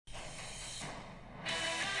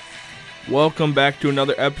Welcome back to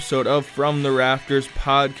another episode of From the Rafters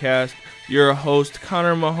podcast. Your host,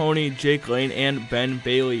 Connor Mahoney, Jake Lane, and Ben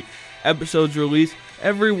Bailey. Episodes released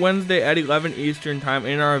every Wednesday at 11 Eastern Time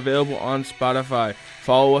and are available on Spotify.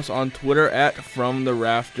 Follow us on Twitter at From the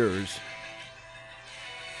Rafters.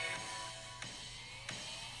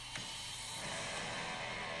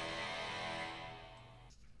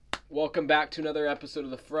 Welcome back to another episode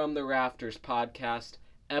of the From the Rafters podcast,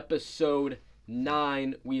 episode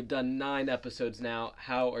 9. We've done 9 episodes now.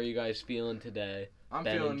 How are you guys feeling today? I'm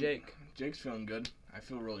Ben feeling and Jake. Jake's feeling good. I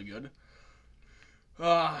feel really good.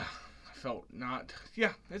 I felt not.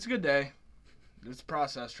 Yeah, it's a good day. It's a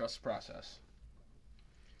process. Trust the process.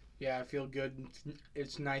 Yeah, I feel good.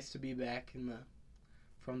 It's nice to be back in the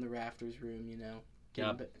From the Rafters room, you know.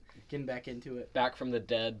 Getting back into it. Back from the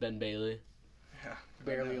dead, Ben Bailey. Yeah,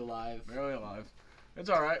 Barely alive. Barely alive. It's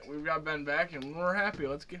all right. We've got Ben back, and we're happy.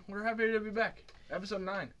 We're happy to be back. Episode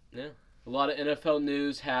 9. Yeah. A lot of NFL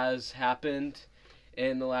news has happened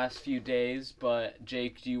in the last few days, but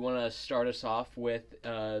Jake, do you want to start us off with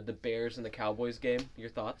the Bears and the Cowboys game? Your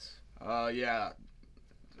thoughts? Yeah.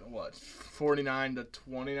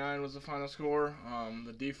 49-29 was the final score.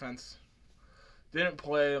 The defense didn't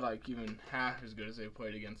play like even half as good as they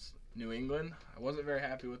played against New England. I wasn't very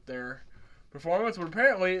happy with their performance, but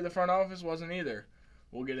apparently the front office wasn't either.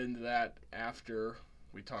 We'll get into that after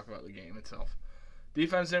we talk about the game itself.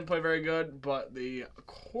 Defense didn't play very good, but the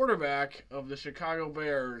quarterback of the Chicago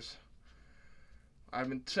Bears, I've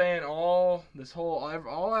been saying all 9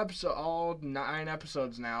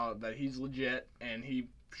 episodes now that he's legit, and he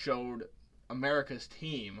showed America's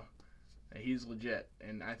team that he's legit,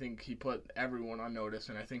 and I think he put everyone on notice,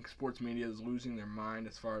 and I think sports media is losing their mind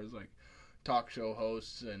as far as like talk show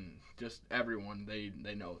hosts and just everyone. They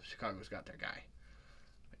know Chicago's got their guy.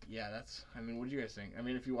 Yeah, what do you guys think?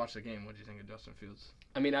 If you watch the game, what do you think of Justin Fields?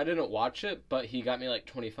 I didn't watch it, but he got me like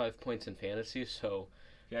 25 points in fantasy, so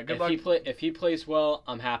yeah, good luck. If he plays well,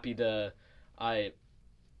 I'm happy to. It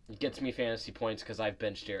gets me fantasy points because I've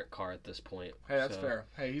benched Derek Carr at this point. Hey, that's fair.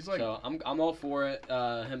 Hey, he's like. So I'm all for it.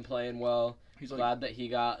 Him playing well. He's glad that he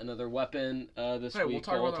got another weapon this week.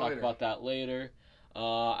 We'll talk about that later.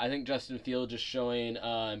 I think Justin Fields is showing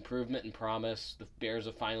improvement and promise. The Bears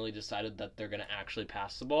have finally decided that they're going to actually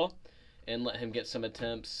pass the ball and let him get some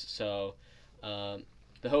attempts. So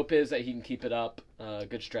the hope is that he can keep it up.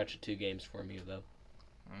 Good stretch of 2 games for me, though.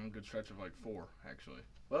 Good stretch of like 4, actually.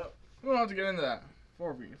 But we don't have to get into that.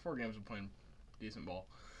 4 games of playing decent ball.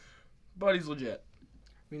 But he's legit.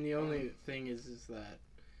 The only thing is that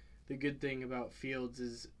the good thing about Fields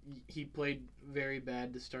is he played very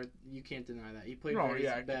bad to start. You can't deny that. He played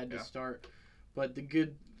bad to start. But the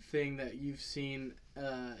good thing that you've seen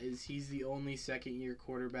is he's the only second-year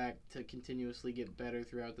quarterback to continuously get better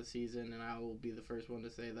throughout the season, and I will be the first one to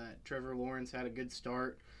say that. Trevor Lawrence had a good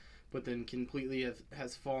start, but then completely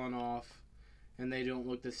has fallen off, and they don't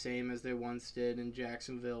look the same as they once did in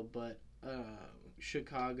Jacksonville. But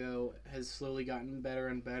Chicago has slowly gotten better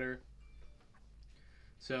and better.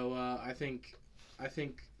 So I think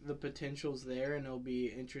the potential's there, and it'll be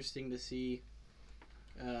interesting to see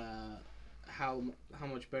how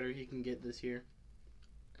much better he can get this year.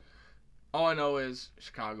 All I know is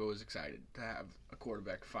Chicago is excited to have a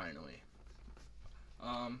quarterback finally. You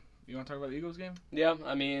want to talk about the Eagles game? Yeah,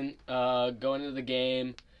 going into the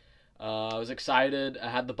game, I was excited.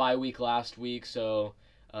 I had the bye week last week, so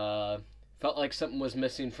felt like something was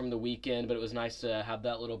missing from the weekend, but it was nice to have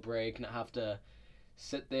that little break, not have to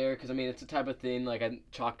sit there, because it's the type of thing like I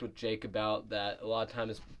talked with Jake about, that a lot of times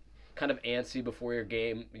it's kind of antsy before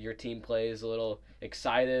your team plays, a little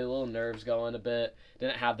excited, a little nerves going a bit.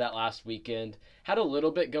 Didn't have that last weekend. Had a little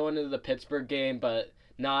bit going into the Pittsburgh game, but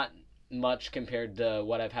not much compared to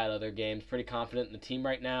what I've had other games. Pretty confident in the team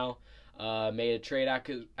right now. Made a trade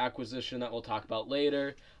acquisition that we'll talk about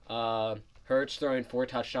later. Hurts throwing 4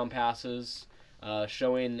 touchdown passes,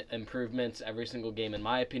 showing improvements every single game in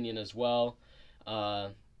my opinion as well.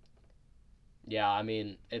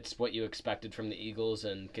 It's what you expected from the Eagles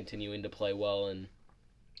and continuing to play well, and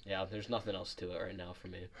there's nothing else to it right now for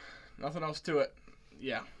me. Nothing else to it.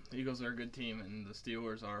 Yeah, the Eagles are a good team, and the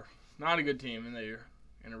Steelers are not a good team, and they're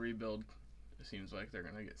in a rebuild. It seems like they're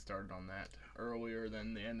going to get started on that earlier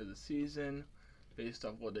than the end of the season based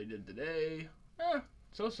off what they did today.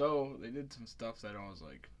 So. They did some stuff that I was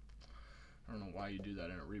like, I don't know why you do that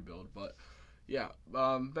in a rebuild, but yeah.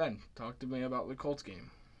 Ben, talk to me about the Colts game.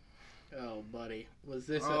 Oh, buddy. Was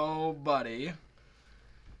this buddy.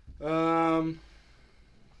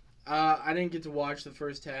 I didn't get to watch the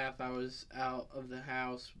first half. I was out of the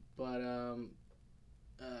house, but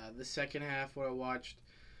the second half, what I watched,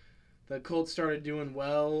 the Colts started doing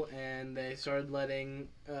well, and they started letting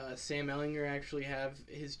Sam Ehlinger actually have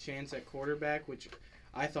his chance at quarterback, which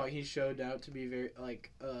I thought he showed out to be very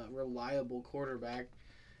reliable quarterback,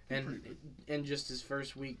 and just his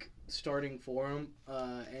first week starting for him,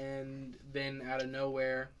 and then out of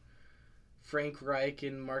nowhere, Frank Reich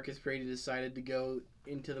and Marcus Brady decided to go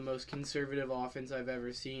into the most conservative offense I've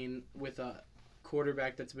ever seen with a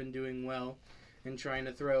quarterback that's been doing well and trying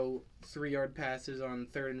to throw 3-yard passes on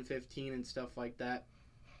 3rd and 15 and stuff like that.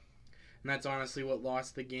 And that's honestly what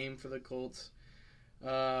lost the game for the Colts.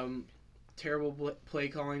 Terrible play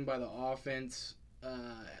calling by the offense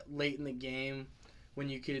late in the game. When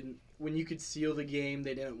you could seal the game,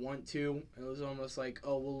 they didn't want to. It was almost like,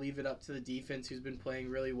 oh, we'll leave it up to the defense, who's been playing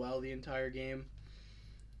really well the entire game.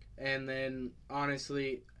 And then,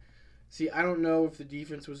 honestly, I don't know if the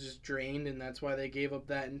defense was just drained and that's why they gave up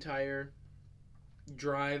that entire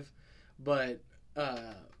drive. But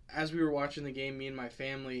as we were watching the game, me and my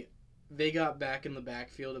family, they got back in the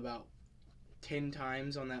backfield about 10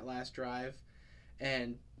 times on that last drive.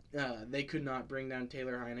 And they could not bring down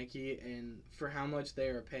Taylor Heineke, and for how much they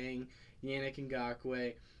are paying Yannick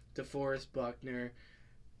Ngakoue, DeForest Buckner,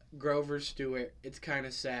 Grover Stewart, it's kind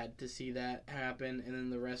of sad to see that happen. And then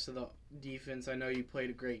the rest of the defense, I know you played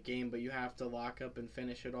a great game, but you have to lock up and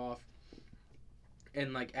finish it off.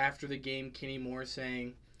 And after the game, Kenny Moore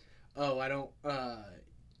saying, "Oh, I don't.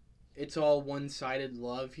 It's all one-sided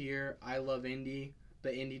love here. I love Indy,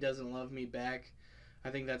 but Indy doesn't love me back." I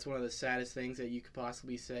think that's one of the saddest things that you could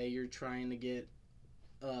possibly say. You're trying to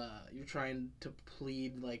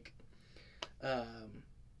plead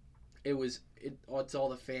it's all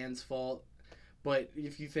the fans' fault. But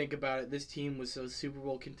if you think about it, this team was a Super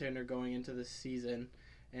Bowl contender going into the season,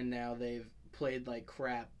 and now they've played like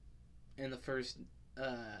crap in the first,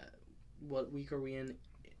 what week are we in?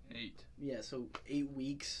 8. Yeah, so 8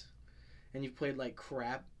 weeks, and you've played like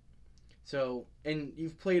crap. So, and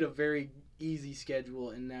you've played a very easy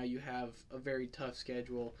schedule, and now you have a very tough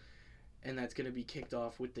schedule, and that's going to be kicked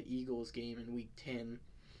off with the Eagles game in Week 10.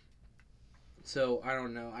 So, I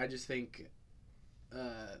don't know. I just think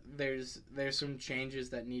there's some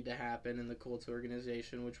changes that need to happen in the Colts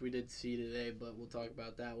organization, which we did see today, but we'll talk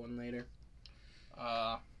about that one later.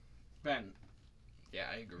 Ben, yeah,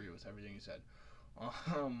 I agree with everything you said.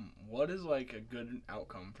 What is a good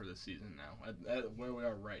outcome for the season now? At where we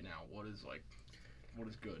are right now, what is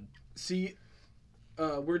good? See,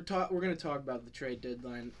 we're going to talk about the trade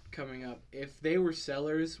deadline coming up. If they were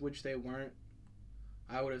sellers, which they weren't,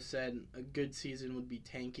 I would have said a good season would be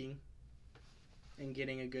tanking and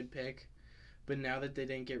getting a good pick. But now that they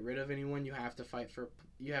didn't get rid of anyone, you have to fight for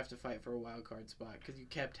a wild card spot because you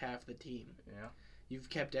kept half the team. Yeah. You've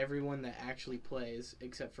kept everyone that actually plays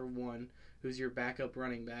except for one, who's your backup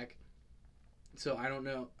running back. So I don't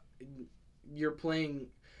know. You're playing.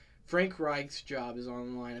 Frank Reich's job is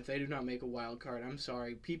on the line. If they do not make a wild card, I'm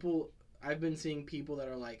sorry. I've been seeing people that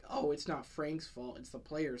are like, "Oh, it's not Frank's fault. It's the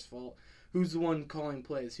players' fault." Who's the one calling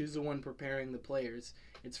plays? Who's the one preparing the players?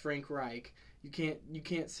 It's Frank Reich. You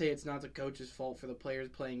can't say it's not the coach's fault for the players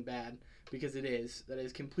playing bad, because it is. That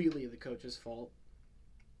is completely the coach's fault.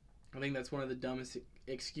 I think that's one of the dumbest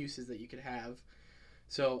excuses that you could have.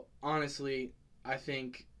 So, honestly, I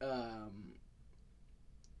think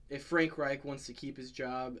if Frank Reich wants to keep his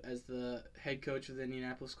job as the head coach of the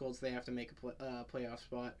Indianapolis Colts, they have to make a playoff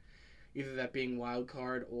spot, either that being wild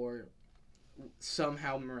card or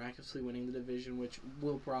somehow miraculously winning the division, which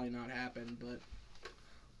will probably not happen. But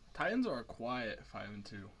Titans are a quiet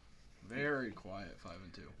 5-2, very quiet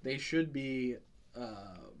 5-2. They should be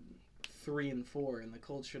 3-4, and the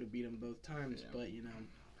Colts should have beat them both times. Yeah. But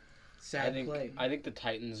sad play. I think the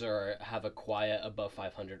Titans have a quiet above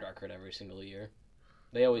 500 record every single year.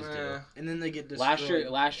 They always do. And then they get destroyed.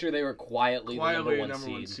 Last year they were quietly the number one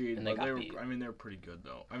seed, and they got beat. I mean, they're pretty good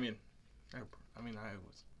though.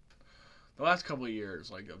 The last couple of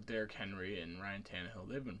years, of Derrick Henry and Ryan Tannehill,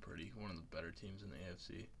 they've been one of the better teams in the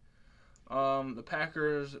AFC. The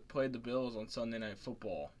Packers played the Bills on Sunday Night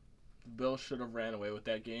Football. The Bills should have ran away with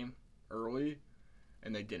that game early,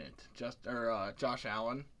 and they didn't. Josh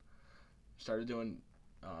Allen started doing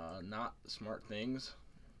not smart things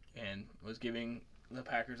and was giving the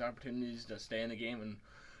Packers opportunities to stay in the game, and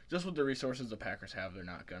just with the resources the Packers have,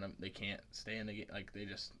 they can't stay in the game. They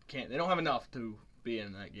just can't. They don't have enough to be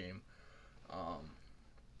in that game.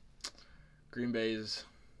 Green Bay's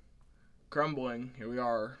crumbling. Here we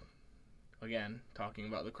are again talking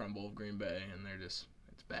about the crumble of Green Bay, and it's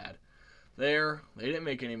bad. They didn't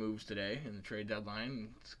make any moves today in the trade deadline.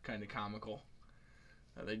 It's kind of comical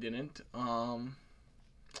that they didn't. And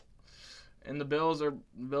the Bills are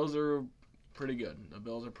pretty good. The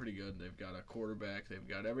Bills are pretty good. They've got a quarterback. They've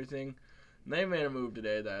got everything. And they made a move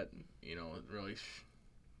today that, really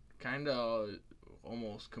kind of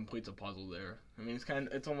almost completes a puzzle there. I mean,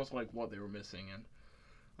 it's almost like what they were missing, and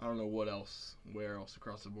I don't know where else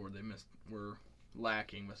across the board were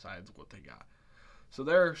lacking besides what they got. So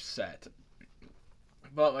they're set.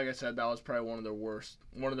 But like I said, that was probably one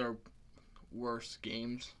of their worst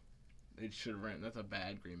games. They should have ran. That's a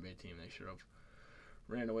bad Green Bay team. They should have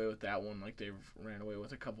ran away with that one like they've ran away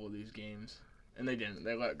with a couple of these games. And they didn't.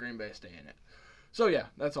 They let Green Bay stay in it. So, yeah,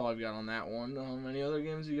 that's all I've got on that one. Any other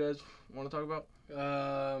games you guys want to talk about?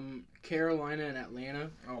 Carolina and Atlanta.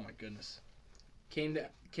 Oh, my goodness. Came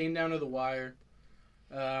down to the wire.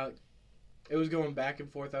 It was going back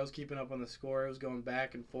and forth. I was keeping up on the score. It was going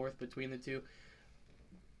back and forth between the two.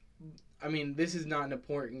 I mean, this is not an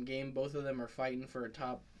important game. Both of them are fighting for a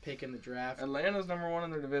top pick in the draft. Atlanta's number one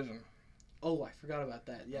in their division. Oh, I forgot about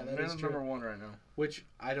that. Yeah, that Atlanta's is true. number one right now. Which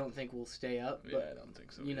I don't think will stay up. But, yeah, I don't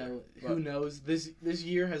think so. Who knows? This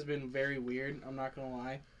year has been very weird. I'm not gonna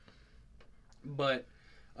lie. But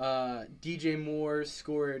DJ Moore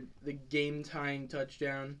scored the game-tying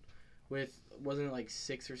touchdown with, wasn't it like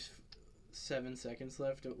 6 or 7 seconds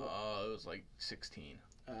left? It was like 16.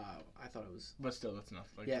 I thought it was. But still, that's enough.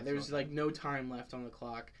 There's like no time left on the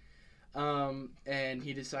clock. And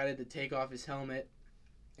he decided to take off his helmet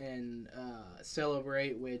and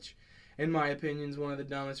celebrate, which, in my opinion, is one of the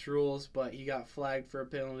dumbest rules, but he got flagged for a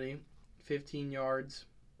penalty, 15 yards.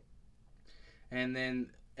 And then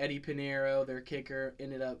Eddie Pinheiro, their kicker,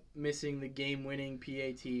 ended up missing the game-winning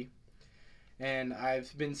PAT. And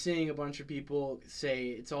I've been seeing a bunch of people say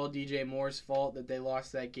it's all DJ Moore's fault that they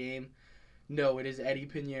lost that game. No, it is Eddie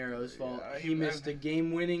Pinheiro's fault. Yeah, he missed a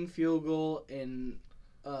game-winning field goal in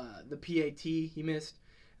the PAT. He missed.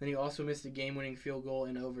 Then he also missed a game-winning field goal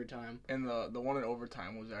in overtime. And the one in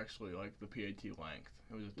overtime was actually like the PAT length.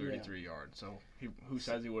 It was a 33 yard. So who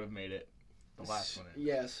says he would have made it the last one in?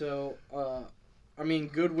 Yeah. So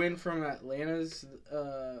good win from Atlanta's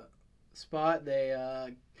spot. They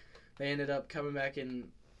ended up coming back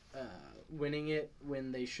and winning it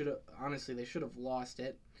when they should have. Honestly, they should have lost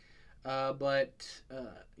it. But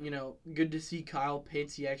good to see Kyle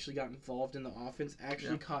Pitts. He actually got involved in the offense.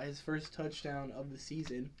 Caught his first touchdown of the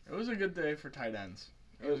season. It was a good day for tight ends.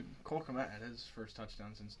 Cole Kmet had his first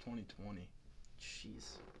touchdown since 2020.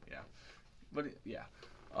 Jeez. Yeah. But, yeah.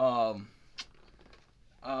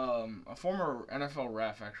 A former NFL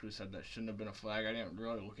ref actually said that shouldn't have been a flag. I didn't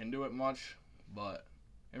really look into it much, but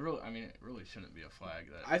it really shouldn't be a flag.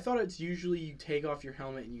 I thought it's usually you take off your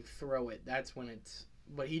helmet and you throw it. That's when it's...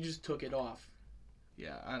 But he just took it off.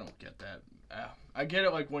 Yeah, I don't get that. I get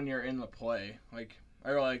it, like, when you're in the play.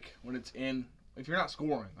 Or when it's in... If you're not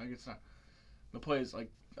scoring, it's not... The play is,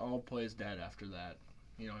 all play is dead after that.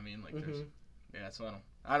 You know what I mean? There's... Yeah, so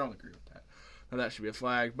I don't agree with that. Now, that should be a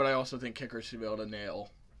flag. But I also think kickers should be able to nail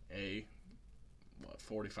a,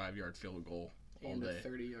 45-yard field goal all day. And a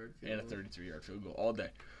 30-yard field goal. And a 33-yard field goal all day.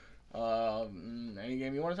 Any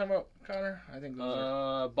game you want to talk about, Connor? I think those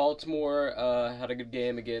are... Baltimore had a good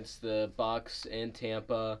game against the Bucs in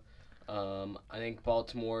Tampa. I think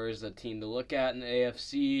Baltimore is a team to look at in the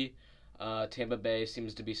AFC. Tampa Bay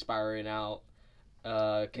seems to be spiraling out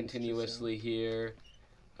continuously here.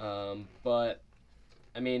 But,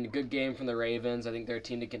 good game from the Ravens. I think they're a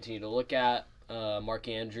team to continue to look at. Mark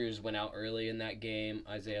Andrews went out early in that game.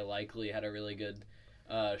 Isaiah Likely had a really good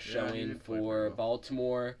showing for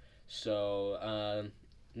Baltimore. So,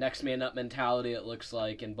 next man up mentality, it looks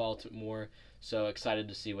like, in Baltimore. So, excited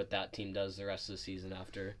to see what that team does the rest of the season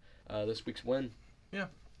after this week's win. Yeah.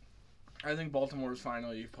 I think Baltimore is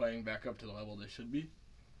finally playing back up to the level they should be.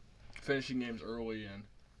 Finishing games early and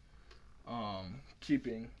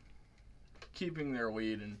keeping their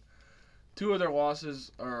lead. And two of their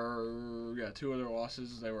losses, they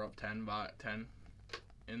were up 10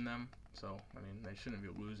 in them. So, they shouldn't be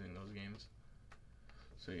losing those games.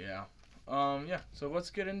 So, yeah. So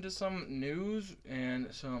let's get into some news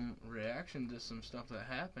and some reaction to some stuff that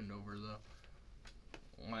happened over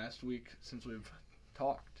the last week since we've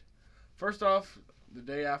talked. First off, the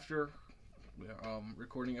day after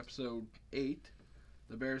recording episode 8,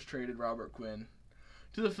 the Bears traded Robert Quinn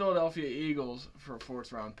to the Philadelphia Eagles for a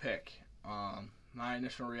 4th-round pick. My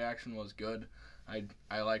initial reaction was good.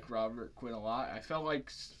 I like Robert Quinn a lot. I felt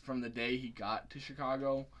like from the day he got to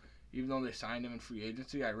Chicago, even though they signed him in free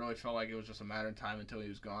agency, I really felt like it was just a matter of time until he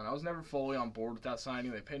was gone. I was never fully on board with that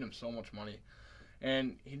signing. They paid him so much money.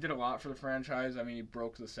 And he did a lot for the franchise. He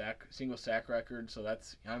broke the single sack record, so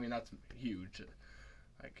that's huge.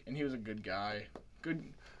 And he was a good guy.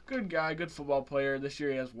 good guy, good football player. This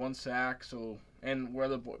year he has 1 sack. So, and where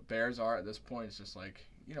the Bears are at this point, it's just like,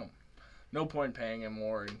 no point paying him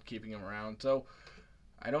more and keeping him around. So,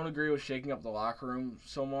 I don't agree with shaking up the locker room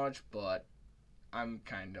so much, but I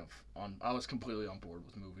was completely on board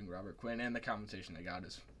with moving Robert Quinn, and the compensation they got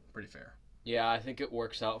is pretty fair. Yeah, I think it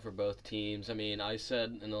works out for both teams. I mean, I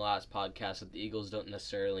said in the last podcast that the Eagles don't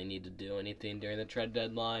necessarily need to do anything during the trade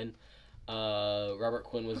deadline. Robert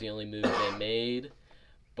Quinn was the only move they made,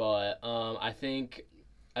 but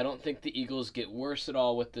I don't think the Eagles get worse at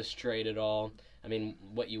all with this trade at all. I mean,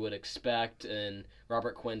 what you would expect, and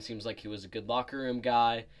Robert Quinn seems like he was a good locker room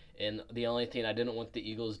guy, and the only thing I didn't want the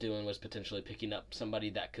Eagles doing was potentially picking up somebody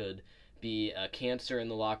that could be a cancer in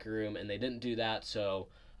the locker room, and they didn't do that, so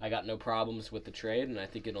I got no problems with the trade, and I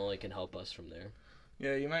think it only can help us from there.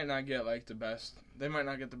 Yeah, you might not get the best. They might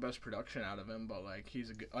not get the best production out of him, but he's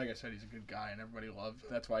a good, like I said, he's a good guy, and everybody loved.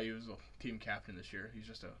 That's why he was a team captain this year. He's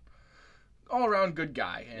just a all-around good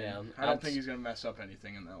guy, and I don't think he's gonna mess up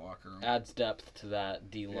anything in that locker room. Adds depth to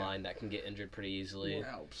that D line that can get injured pretty easily. It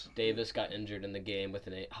helps. Davis got injured in the game with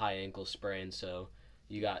a high ankle sprain, so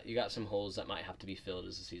you got some holes that might have to be filled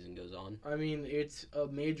as the season goes on. I mean, it's a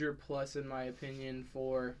major plus in my opinion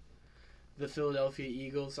for the Philadelphia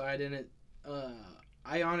Eagles. I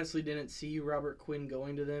honestly didn't see Robert Quinn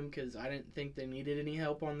going to them because I didn't think they needed any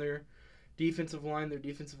help on their defensive line. Their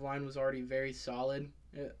defensive line was already very solid.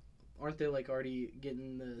 Aren't they already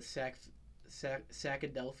getting the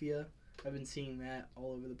Sackadelphia? I've been seeing that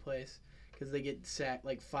all over the place because they get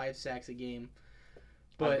 5 sacks a game.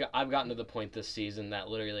 But I've gotten to the point this season that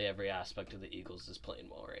literally every aspect of the Eagles is playing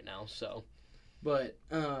well right now. So, but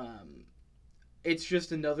it's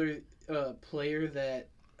just another player that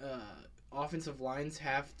offensive lines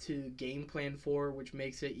have to game plan for, which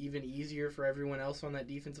makes it even easier for everyone else on that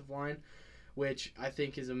defensive line, which I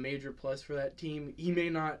think is a major plus for that team. He may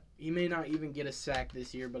not even get a sack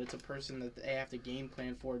this year, but it's a person that they have to game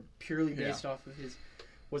plan for purely based off of his,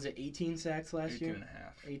 was it 18 sacks last year?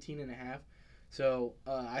 18 and a half. So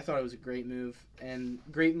I thought it was a great move, and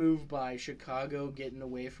great move by Chicago getting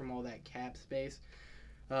away from all that cap space.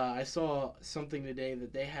 I saw something today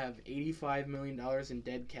that they have $85 million in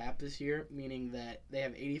dead cap this year, meaning that they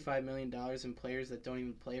have $85 million in players that don't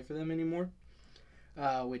even play for them anymore,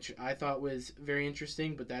 which I thought was very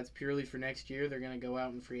interesting, but that's purely for next year. They're going to go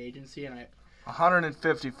out in free agency, and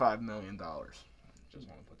 $155 million. Just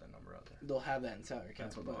want to put that number out there. They'll have that in salary cap.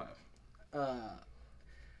 That's what they'll have.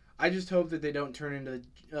 I just hope that they don't turn into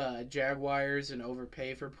Jaguars and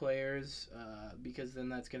overpay for players, because then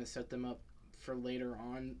that's going to set them up for later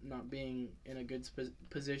on not being in a good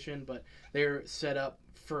position. But they're set up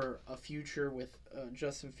for a future with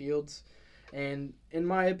Justin Fields. And in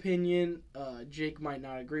my opinion, Jake might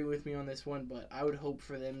not agree with me on this one, but I would hope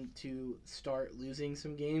for them to start losing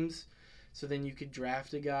some games so then you could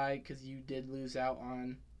draft a guy, because you did lose out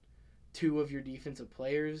on 2 of your defensive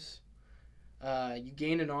players. You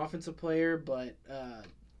gained an offensive player, but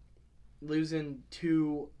losing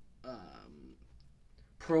 2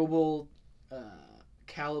 Pro Bowl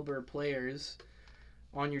caliber players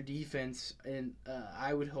on your defense, and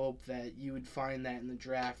I would hope that you would find that in the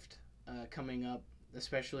draft coming up,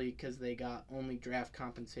 especially because they got only draft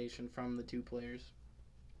compensation from the 2 players.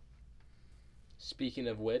 Speaking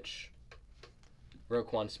of which,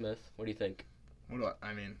 Roquan Smith, what do you think?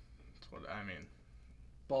 I mean.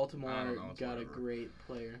 Baltimore got a great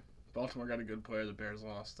player. Baltimore got a good player. The Bears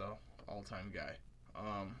lost, though. All-time guy.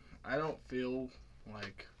 I don't feel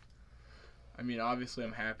like... obviously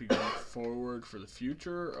I'm happy going forward for the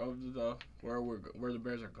future of where the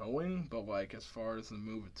Bears are going, but as far as the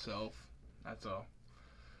move itself, that's a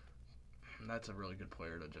really good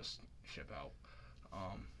player to just ship out.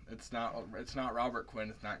 It's not Robert Quinn.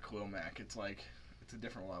 It's not Khalil Mack. It's a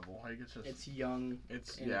different level. It's young.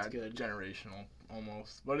 It's good. Generational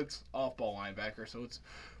almost, but it's off-ball linebacker, so it's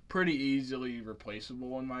pretty easily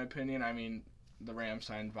replaceable in my opinion. The Rams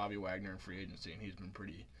signed Bobby Wagner in free agency, and he's been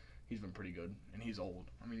pretty good, and he's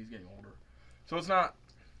old. He's getting older, so it's not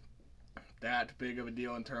that big of a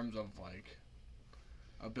deal in terms of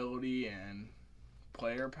ability and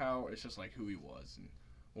player power. It's just who he was and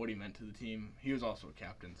what he meant to the team. He was also a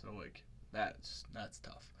captain, so that's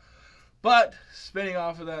tough. But spinning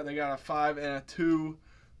off of that, they got a 5 and a 2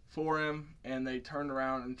 for him, and they turned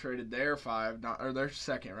around and traded their their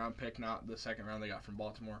second round pick, not the second round they got from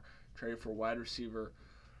Baltimore, traded for wide receiver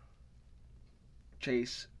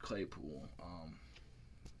Chase Claypool.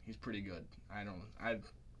 He's pretty good. I don't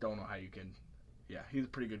know how you can. Yeah, he's a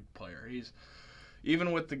pretty good player. He's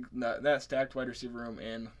even with that stacked wide receiver room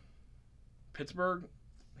in Pittsburgh,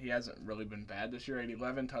 he hasn't really been bad this year. He had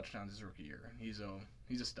 11 touchdowns his rookie year, and he's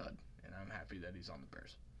a stud, and I'm happy that he's on the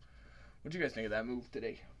Bears. What do you guys think of that move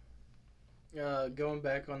today? Going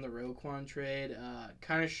back on the Roquan trade,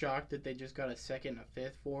 kind of shocked that they just got a second and a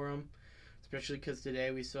fifth for him, especially because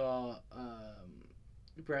today we saw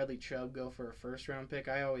Bradley Chubb go for a first-round pick.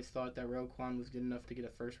 I always thought that Roquan was good enough to get a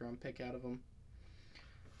first-round pick out of him.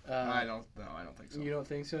 I don't think so. You don't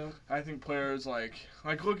think so? I think players like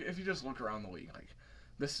look, if you just look around the league, like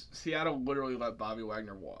this Seattle literally let Bobby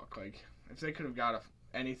Wagner walk. Like if they could have got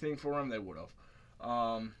anything for him, they would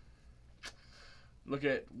have. Look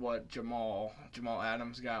at what Jamal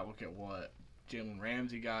Adams got. Look at what Jalen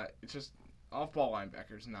Ramsey got. It's just off-ball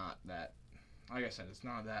linebackers not that. Like I said, it's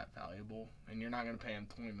not that valuable, and you're not going to pay him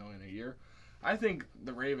 $20 million a year. I think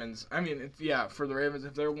the Ravens. I mean, for the Ravens,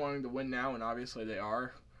 if they're wanting to win now, and obviously they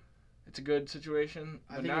are, it's a good situation.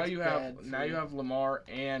 But now you have Lamar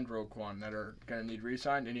and Roquan that are going to need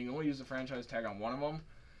re-signed, and you can only use the franchise tag on one of them.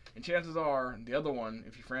 And chances are the other one,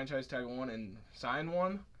 if you franchise tag one and sign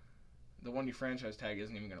one, the one you franchise tag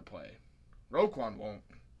isn't even going to play. Roquan won't.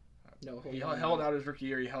 No, he held out his rookie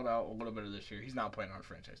year. He held out a little bit of this year. He's not playing on a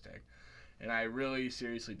franchise tag. And I really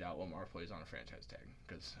seriously doubt Lamar plays on a franchise tag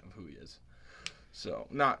because of who he is. So,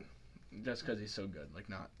 not just because he's so good. Like,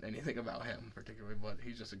 not anything about him particularly, but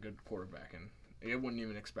he's just a good quarterback, and I wouldn't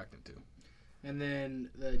even expect him to. And then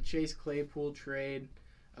the Chase Claypool trade,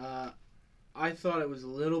 I thought it was a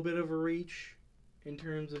little bit of a reach in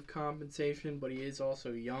terms of compensation, but he is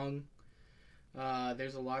also young.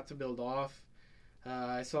 There's a lot to build off.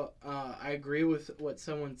 I agree with what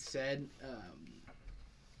someone said.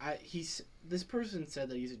 This person said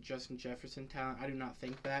that he's a Justin Jefferson talent. I do not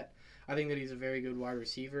think that. I think that he's a very good wide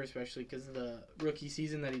receiver, especially because of the rookie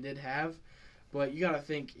season that he did have. But you got to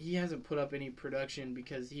think he hasn't put up any production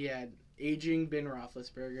because he had aging Ben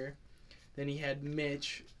Roethlisberger. Then he had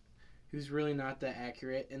Mitch, who's really not that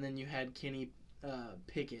accurate. And then you had Kenny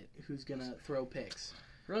Pickett, who's going to throw picks.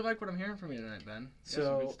 Really like what I'm hearing from you tonight, Ben.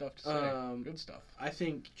 So, good stuff to say. Good stuff. I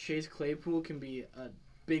think Chase Claypool can be a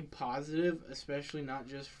big positive, especially not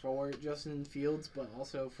just for Justin Fields, but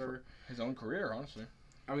also for his own career, honestly.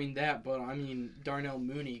 I mean Darnell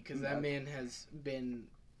Mooney, because that man has been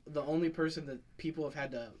the only person that people have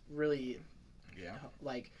had to really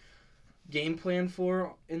game plan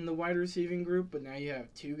for in the wide receiving group, but now you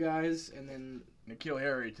have two guys, and then N'Keal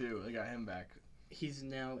Harry too. They got him back. He's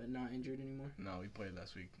now not injured anymore? No, he played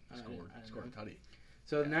last week. Scored a tutty.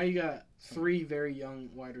 So now you got three very young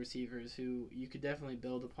wide receivers who you could definitely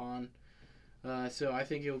build upon. So I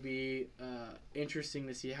think it'll be interesting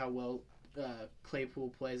to see how well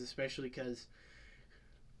Claypool plays, especially because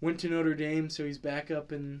went to Notre Dame, so he's back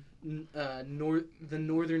up in the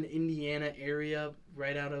northern Indiana area,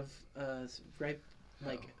 right out of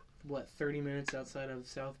 30 minutes outside of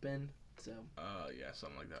South Bend. So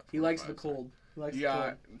something like that. He likes the cold. You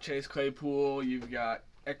got Chase Claypool. You've got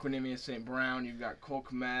Equinemius St. Brown. You've got Cole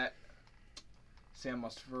Kmet, Sam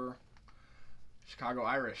Mustipher, Chicago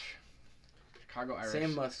Irish.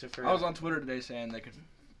 Sam Mustipher. I was on Twitter today saying they could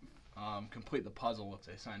complete the puzzle if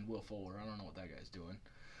they signed Will Fuller. I don't know what that guy's doing.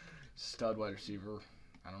 Stud wide receiver.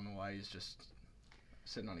 I don't know why he's just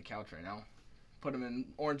sitting on the couch right now. Put him in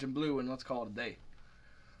orange and blue and let's call it a day.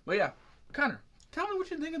 But yeah, Connor, tell me what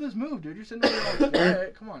you think of this move, dude. You're sitting there all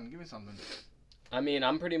quiet. Come on, give me something. I mean,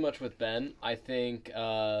 I'm pretty much with Ben. I think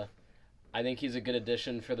he's a good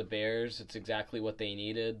addition for the Bears. It's exactly what they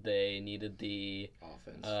needed. They needed the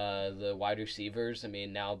offense, the wide receivers. I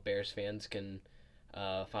mean, now Bears fans can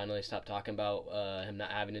finally stop talking about him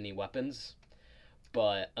not having any weapons.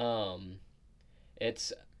 But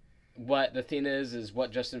it's what the thing is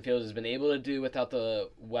what Justin Fields has been able to do without the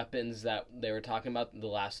weapons that they were talking about the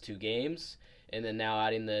last two games. And then now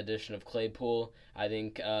adding the addition of Claypool, I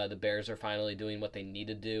think the Bears are finally doing what they need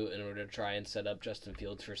to do in order to try and set up Justin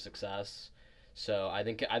Fields for success. So I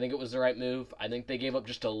think it was the right move. I think they gave up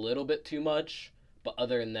just a little bit too much, but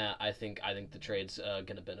other than that, I think the trade's going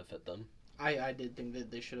to benefit them. I did think that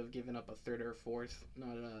they should have given up a third or fourth,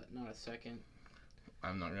 not a second.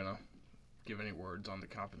 I'm not gonna give any words on the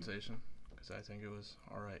compensation because I think it was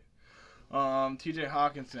all right. T.J.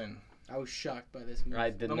 Hawkinson. I was shocked by this move. I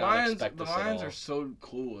did not expect this at all. The Lions are so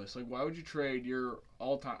clueless. Like, why would you trade your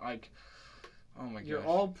all-time, oh my gosh. Your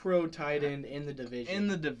all-pro tight end in the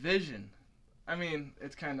division. I mean,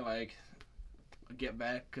 it's kind of like a get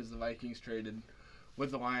back because the Vikings traded with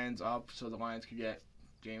the Lions up so the Lions could get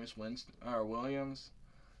Jameson Williams.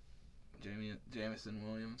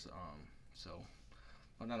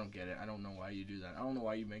 But I don't get it. I don't know why you do that. I don't know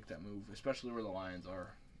why you make that move, especially where the Lions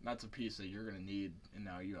are. That's a piece that you're going to need, and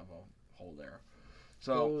now you have a hole there.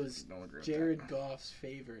 So it was Jared Goff's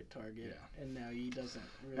favorite target, and now he doesn't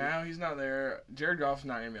really. Now he's not there. Jared Goff's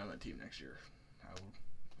not going to be on that team next year. I'm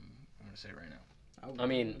going to say it right now. I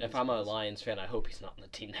mean, if I'm a Lions fan, I hope he's not on the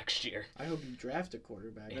team next year. I hope you draft a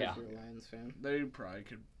quarterback if you're a Lions fan. They probably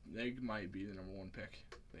could. They might be the number 1 pick.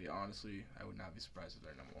 Honestly, I would not be surprised if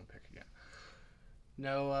they're number 1 pick again.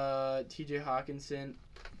 No, T.J. Hawkinson.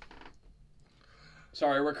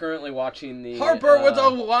 Sorry, we're currently watching the... Harper with a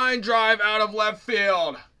line drive out of left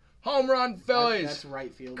field. Home run, Phillies. That's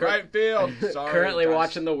right field. Right field. Sorry, currently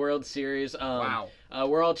watching the World Series. Wow.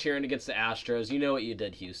 We're all cheering against the Astros. You know what you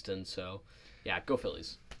did, Houston. So, yeah, go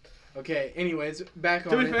Phillies. Okay, anyways, back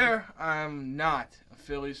on To be fair, I'm not a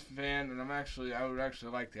Phillies fan, and I would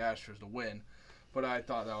actually like the Astros to win. But I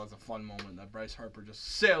thought that was a fun moment that Bryce Harper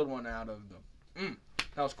just sailed one out of the...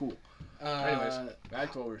 that was cool. Anyways,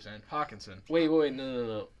 back to what we were saying. Hawkinson. Wait,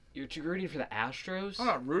 no. You're rooting for the Astros? I'm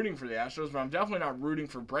not rooting for the Astros, but I'm definitely not rooting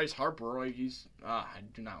for Bryce Harper. Like, I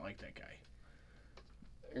do not like that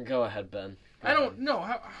guy. Go ahead, Ben. I don't know.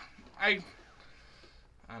 I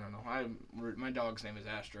don't know. My dog's name is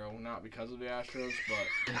Astro, not because of the Astros, but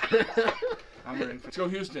I'm rooting for. Let's go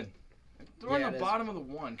Houston. They're on the bottom of the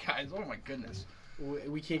 1, guys. Oh my goodness.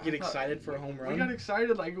 We can't get excited for a home run. We got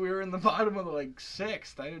excited like we were in the bottom of the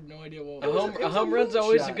 6th. I had no idea what. A home run's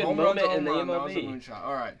always a good moment in the MLB. That was a moonshot.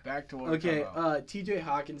 All right, back to what we're talking about. T.J.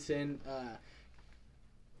 Hawkinson.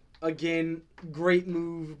 Again, great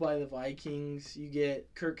move by the Vikings. You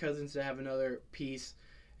get Kirk Cousins to have another piece.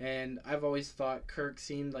 And I've always thought Kirk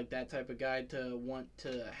seemed like that type of guy to want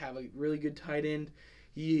to have a really good tight end.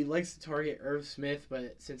 He likes to target Irv Smith,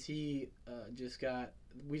 but since we just got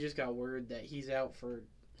word that he's out for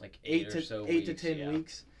like 8 to 10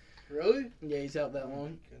 weeks. Really? Yeah, he's out that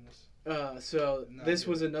long. Goodness. So this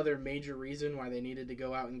was another major reason why they needed to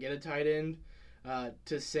go out and get a tight end.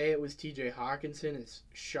 To say it was T.J. Hawkinson is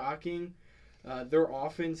shocking. Their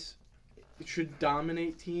offense should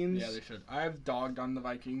dominate teams. Yeah, they should. I have dogged on the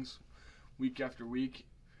Vikings week after week.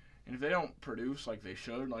 And if they don't produce like they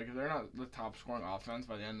should, like if they're not the top scoring offense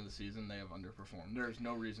by the end of the season, they have underperformed. There's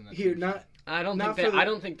no reason that I don't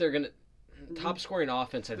think they're gonna top scoring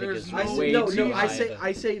offense. I think is way too high.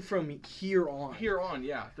 I say from here on. Here on,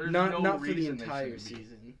 yeah. There's not no for the entire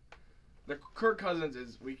season. The Kirk Cousins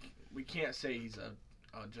is we can't say he's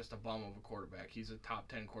just a bum of a quarterback. He's a top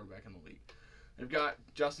 10 quarterback in the league. They've got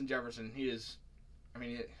Justin Jefferson. He hasn't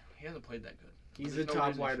played that good. He's a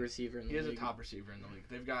top wide receiver in the league. He is a top receiver in the league.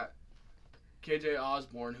 They've got KJ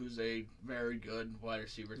Osborne, who's a very good wide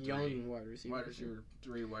receiver 3. Young wide receiver. Wide receiver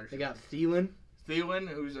 3, wide receiver. They got Thielen,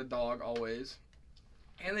 who's a dog always.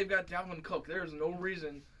 And they've got Dalvin Cook. There's no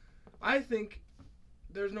reason. I think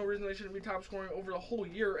there's no reason they shouldn't be top scoring over the whole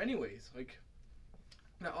year anyways. Like,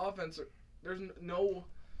 the offense, there's no...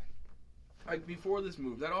 Like, before this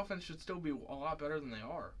move, that offense should still be a lot better than they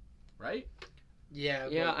are. Right? Yeah.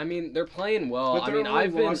 Yeah, I mean, they're playing well. But I mean,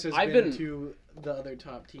 I've been to the other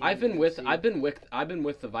top teams. I've been with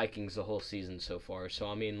the Vikings the whole season so far. So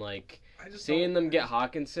I mean, like, seeing them get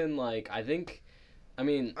Hawkinson, like, I'm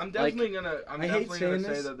definitely gonna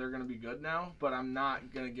say that they're gonna be good now, but I'm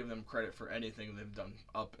not gonna give them credit for anything they've done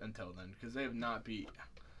up until then because they have not played.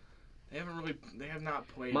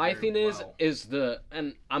 My thing well. is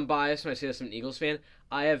and I'm biased when I say this. I'm an Eagles fan.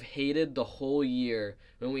 I have hated the whole year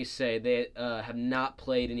when we say they have not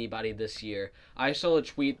played anybody this year. I saw a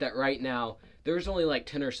tweet that right now there's only like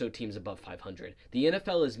 10 or so teams above 500. The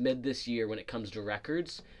NFL is mid this year when it comes to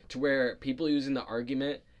records, to where people using the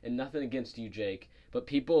argument, and nothing against you, Jake, but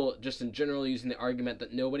people just in general using the argument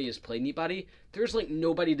that nobody has played anybody. There's like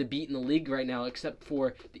nobody to beat in the league right now except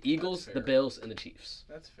for the Eagles, the Bills, and the Chiefs.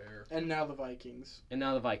 That's fair. And now the Vikings.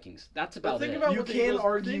 That's about it. You can't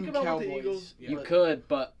argue Cowboys. You could,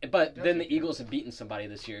 but then the Eagles have beaten somebody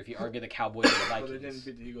this year if you argue the Cowboys and the Vikings. But they didn't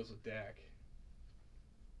beat the Eagles with Dak.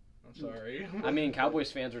 I'm sorry. I mean, Cowboys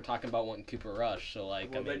fans were talking about wanting Cooper Rush, so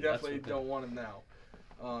like, they definitely don't want him now.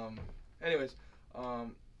 Anyways,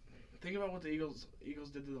 think about what the Eagles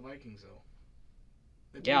did to the Vikings, though.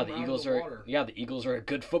 The Eagles are a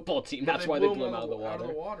good football team. That's why they blew them out of the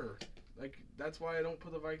water. Like, that's why I don't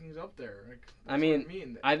put the Vikings up there. Like, I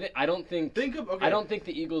don't think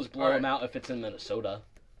the Eagles blow them out if it's in Minnesota.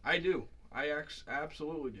 I do. I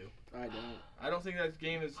absolutely do. I don't. I don't think that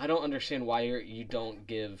game is... I don't understand why you don't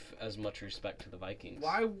give as much respect to the Vikings.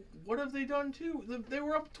 Why? What have they done, too? They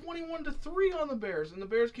were up 21-3 on the Bears, and the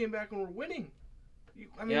Bears came back and were winning.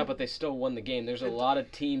 Yeah, but they still won the game. There's a lot of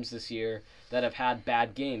teams this year that have had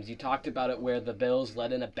bad games. You talked about it where the Bills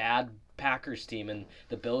let in a bad Packers team, and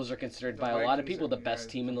the Bills are considered by a lot of people the best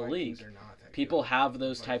team in the league. Are not that People have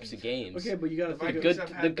those types of games. Okay, but you got to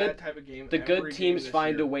think the good teams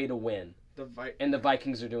find a way to win. And the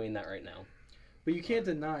Vikings are doing that right now. But you can't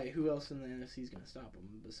deny who else in the NFC is going to stop them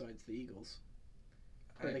besides the Eagles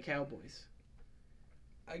or the Cowboys.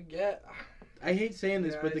 I hate saying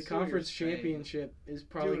this, but the conference championship is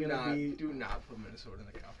probably going to be. Do not put Minnesota in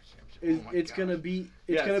the conference championship. It's going to be.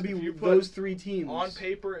 It's going to be those three teams. On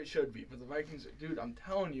paper, it should be, but the Vikings, dude, I'm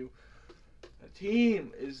telling you, the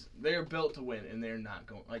team they're built to win, and they're not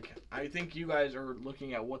going. Like, I think you guys are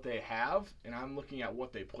looking at what they have, and I'm looking at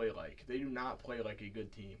what they play like. They do not play like a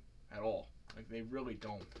good team at all. Like, they really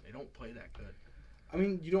don't. They don't play that good. I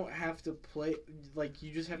mean, you don't have to play, like,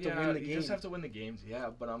 you just have to win the game. You just have to win the games, yeah.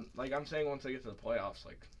 But I'm saying once they get to the playoffs,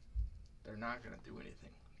 like, they're not going to do anything.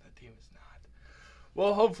 That team is not.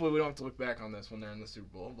 Well, hopefully we don't have to look back on this when they're in the Super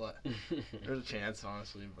Bowl, but there's a chance,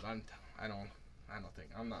 honestly. But I don't think,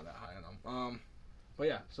 I'm not that high on them. But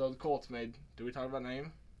yeah, so the Colts made, did we talk about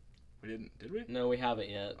name? We didn't, did we? No, we haven't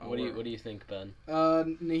yet. What do you think, Ben?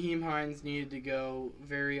 Nyheim Hines needed to go.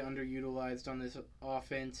 Very underutilized on this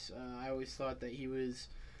offense. I always thought that he was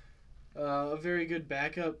a very good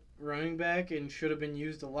backup running back and should have been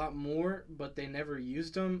used a lot more, but they never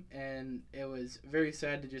used him, and it was very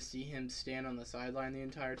sad to just see him stand on the sideline the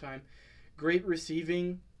entire time. Great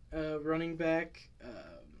receiving running back,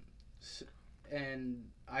 and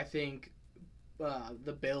I think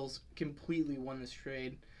the Bills completely won this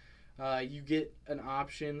trade. You get an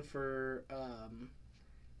option for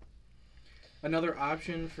another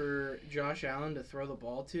option for Josh Allen to throw the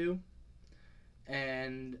ball to,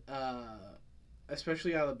 and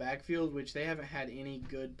especially out of the backfield, which they haven't had any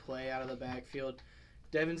good play out of the backfield.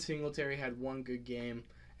 Devin Singletary had one good game,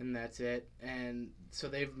 and that's it. And so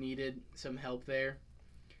they've needed some help there.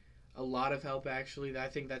 A lot of help, actually. I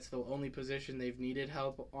think that's the only position they've needed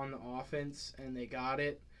help on the offense, and they got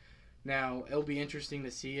it. Now, it'll be interesting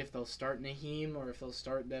to see if they'll start Nyheim or if they'll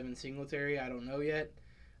start Devin Singletary. I don't know yet.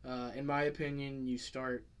 In my opinion, you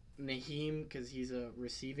start Nyheim because he's a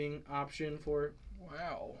receiving option for.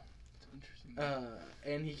 Wow. That's interesting.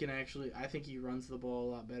 And he can actually, I think he runs the ball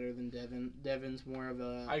a lot better than Devin. Devin's more of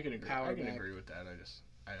a I can agree. power I can back. agree with that.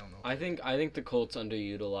 I don't know. I think the Colts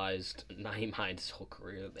underutilized Nyheim Hines' whole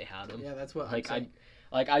career that they had him. Yeah, that's what I'm saying.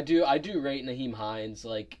 I do rate Nyheim Hines.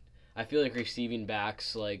 Like, I feel like receiving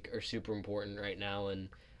backs are super important right now, and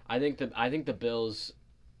I think the Bills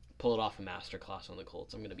pulled off a masterclass on the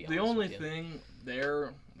Colts. I'm gonna be honest. The only thing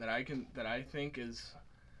there that I think is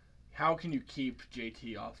how can you keep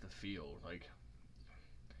JT off the field? Like,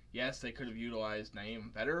 yes, they could have utilized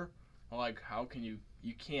Nyheim better. But like, how can you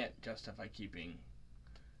can't justify keeping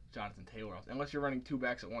Jonathan Taylor off unless you're running two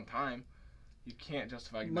backs at one time. You can't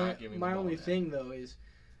justify not giving. My only thing though is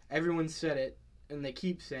everyone said it. And they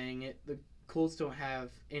keep saying it, the Colts don't have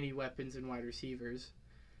any weapons in wide receivers,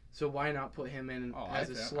 so why not put him in as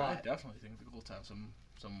a slot? I definitely think the Colts have some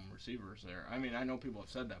receivers there. I mean, I know people have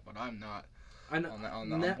said that, but I'm not on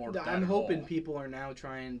board with that. I'm hoping people are now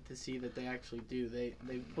trying to see that they actually do.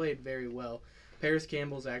 They've played very well. Paris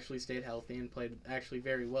Campbell's actually stayed healthy and played actually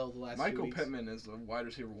very well the last 2 weeks. Michael Pittman is the wide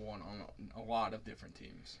receiver one on a lot of different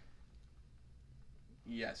teams.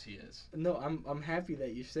 Yes, he is. No, I'm happy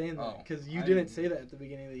that you're saying that because you didn't say that at the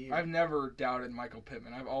beginning of the year. I've never doubted Michael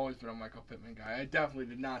Pittman. I've always been a Michael Pittman guy. I definitely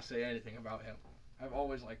did not say anything about him. I've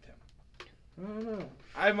always liked him. I don't know.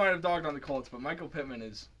 I might have dogged on the Colts, but Michael Pittman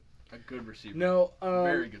is a good receiver. No,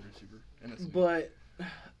 very good receiver. But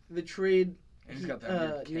the trade, he's got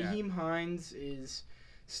that Nyheim Hines is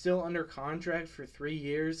still under contract for 3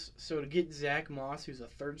 years. So to get Zach Moss, who's a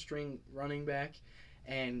third-string running back,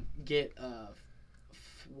 and get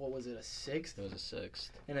what was it, a sixth? It was a sixth.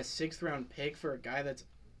 And a sixth-round pick for a guy that's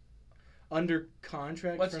under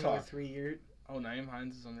contract for another 3 years. Oh, Nyheim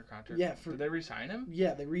Hines is under contract? Yeah. Did they re-sign him?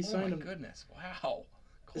 Yeah, they re-signed him. Oh, my goodness. Wow.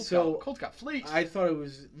 Colts got fleeced. I thought it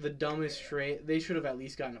was the dumbest trade. They should have at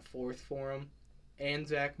least gotten a fourth for him. And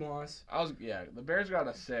Zach Moss. The Bears got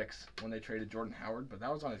a 6 when they traded Jordan Howard, but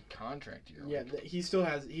that was on his contract year. Yeah, he's still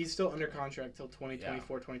under contract till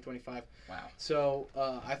 2024, 2025. Wow. So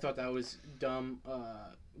I thought that was dumb,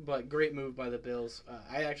 but great move by the Bills.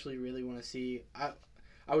 I actually really want to see.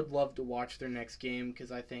 I would love to watch their next game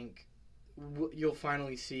because I think you'll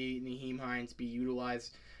finally see Nyheim Hines be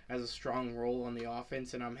utilized as a strong role on the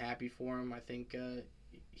offense, and I'm happy for him. I think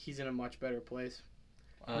he's in a much better place.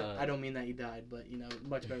 I don't mean that he died, but,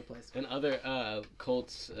 much better place. And other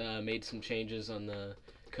Colts made some changes on the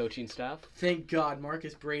coaching staff. Thank God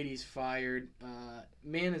Marcus Brady's fired.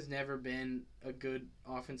 Man has never been a good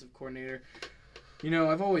offensive coordinator.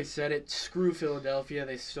 I've always said it. Screw Philadelphia.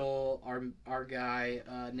 They stole our guy,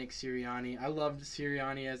 Nick Sirianni. I loved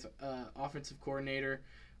Sirianni as offensive coordinator.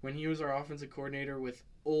 When he was our offensive coordinator with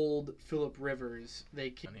old Phillip Rivers, they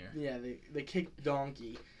kicked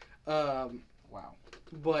donkey. Wow.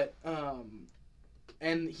 But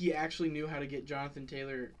and he actually knew how to get Jonathan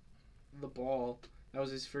Taylor the ball. That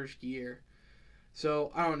was his first year.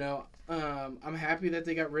 So I don't know. I'm happy that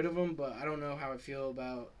they got rid of him, but I don't know how I feel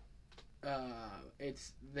about.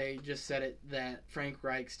 They just said it that Frank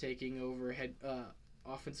Reich's taking over head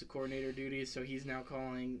offensive coordinator duties, so he's now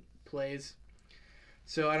calling plays.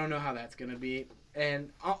 So I don't know how that's gonna be.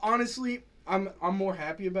 And honestly, I'm more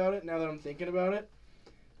happy about it now that I'm thinking about it.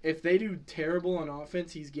 If they do terrible on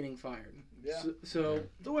offense, he's getting fired. Yeah. So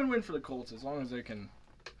it's a win-win for the Colts as long as they can.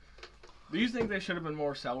 Do you think they should have been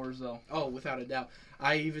more sellers though? Oh, without a doubt.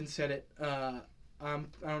 I even said it. I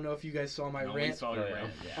don't know if you guys saw my rant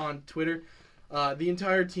on Twitter. The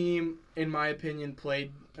entire team, in my opinion,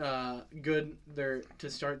 played good to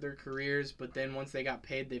start their careers, but then once they got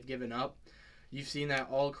paid, they've given up. You've seen that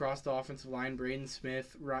all across the offensive line. Braden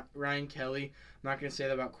Smith, Ryan Kelly. I'm not going to say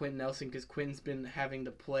that about Quentin Nelson because Quentin's been having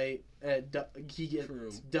to play. He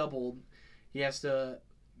gets doubled. He has to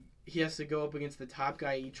go up against the top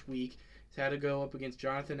guy each week. He's had to go up against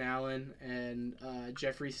Jonathan Allen and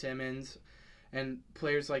Jeffrey Simmons and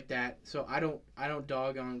players like that. So I don't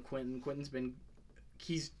dog on Quentin.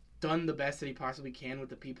 He's done the best that he possibly can with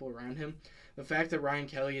the people around him. The fact that Ryan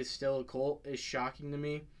Kelly is still a Colt is shocking to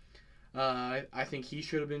me. I think he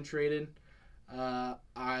should have been traded.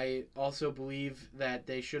 I also believe that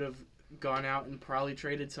they should have gone out and probably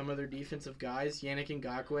traded some of their defensive guys. Yannick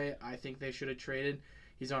Ngakoue, I think they should have traded.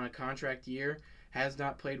 He's on a contract year. Has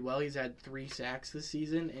not played well. He's had 3 sacks this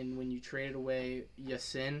season. And when you traded away Rock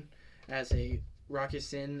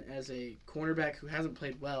Ya-Sin as a cornerback who hasn't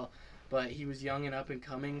played well, but he was young and up and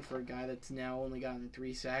coming for a guy that's now only gotten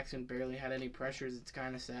 3 sacks and barely had any pressures, it's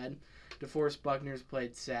kind of sad. DeForest Buckner's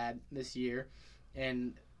played sad this year,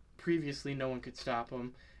 and previously no one could stop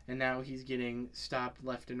him, and now he's getting stopped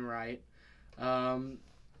left and right.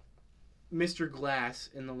 Mr. Glass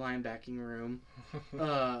in the linebacking room.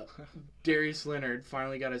 Darius Leonard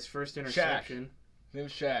finally got his first interception.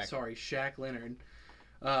 Shaq Leonard.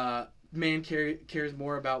 Man cares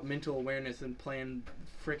more about mental awareness than playing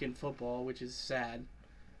freaking football, which is sad,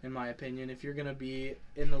 in my opinion. If you're going to be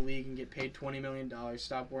in the league and get paid $20 million,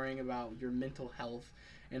 stop worrying about your mental health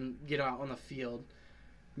and get out on the field.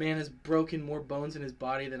 Man has broken more bones in his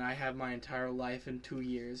body than I have my entire life in 2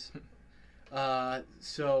 years.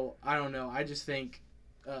 So, I don't know. I just think...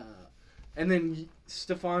 and then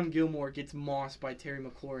Stephon Gilmore gets mossed by Terry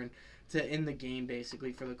McLaurin to end the game,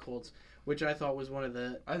 basically, for the Colts, which I thought was one of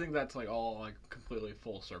the... I think that's, all, completely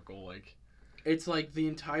full circle, It's like the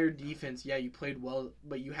entire defense, yeah, you played well,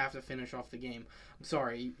 but you have to finish off the game. I'm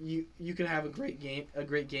sorry, you can have a great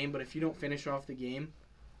game, but if you don't finish off the game,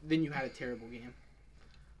 then you had a terrible game.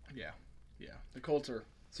 Yeah. The Colts are...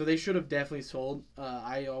 So they should have definitely sold.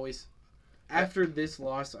 After this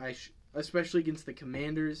loss, especially against the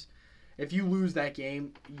Commanders, if you lose that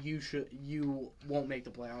game, you won't make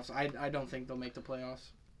the playoffs. I don't think they'll make the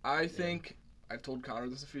playoffs. I think, I've told Connor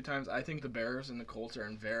this a few times, I think the Bears and the Colts are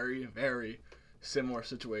in very, very similar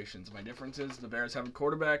situations. My difference is the Bears have a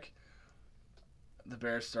quarterback. The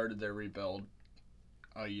Bears started their rebuild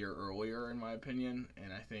a year earlier, in my opinion,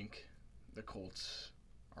 and I think the Colts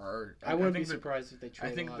are... I wouldn't be surprised if they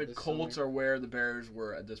trade. I think the Colts are where the Bears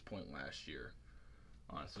were at this point last year.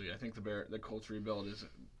 Honestly, I think the Colts rebuild is...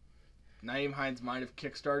 Nyheim Hines might have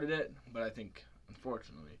kickstarted it, but I think,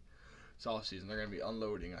 unfortunately... This offseason, they're going to be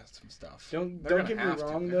unloading on some stuff. Don't get me wrong,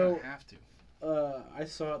 though. They're going to have to. I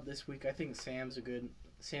saw it this week. I think Sam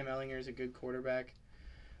Ehlinger is a good quarterback.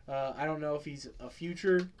 I don't know if he's a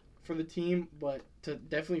future for the team, but to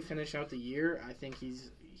definitely finish out the year, I think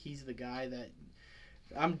he's the guy that...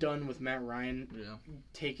 I'm done with Matt Ryan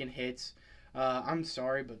taking hits. I'm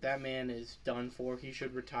sorry, but that man is done for. He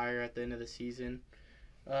should retire at the end of the season.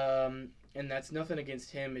 And that's nothing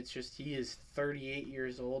against him. It's just he is 38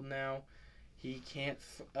 years old now. He can't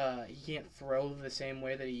throw the same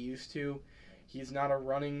way that he used to. He's not a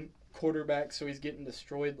running quarterback, so he's getting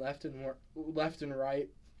destroyed left and right.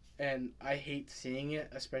 And I hate seeing it,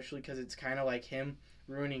 especially because it's kind of like him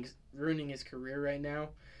ruining his career right now.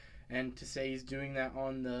 And to say he's doing that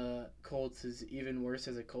on the Colts is even worse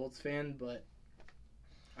as a Colts fan. But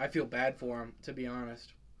I feel bad for him, to be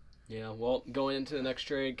honest. Yeah, well, going into the next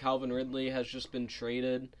trade, Calvin Ridley has just been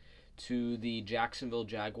traded to the Jacksonville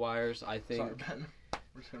Jaguars. I think. Sorry, Ben.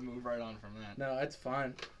 We're just going to move right on from that. No, that's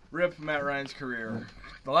fine. Rip Matt Ryan's career.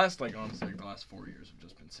 The last 4 years have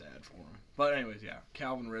just been sad for him. But anyways, yeah,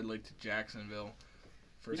 Calvin Ridley to Jacksonville.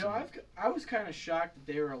 I was kind of shocked that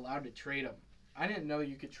they were allowed to trade him. I didn't know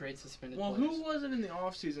you could trade suspended players. Who was it in the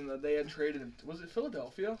offseason that they had traded him? Was it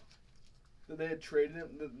Philadelphia? That they had traded him?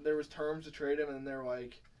 There was terms to trade him, and they're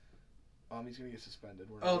like, he's gonna get suspended.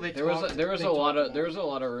 There was a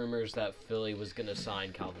lot of rumors that Philly was gonna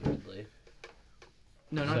sign Calvin Ridley.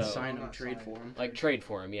 No, not sign him, trade for him. Like trade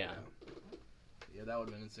for him, yeah. Yeah, that would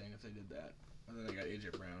have been insane if they did that. And then they got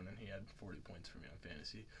AJ Brown, and he had 40 points for me on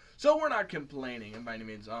fantasy. So we're not complaining, and by any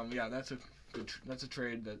means, that's a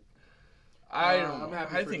trade that I don't know. I'm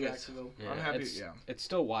happy I for think Jacksonville. I'm happy. It's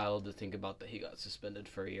still wild to think about that he got suspended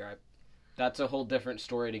for a year. That's a whole different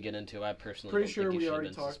story to get into. I personally pretty sure we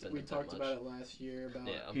already talked about it last year.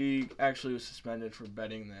 He actually was suspended for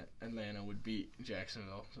betting that Atlanta would beat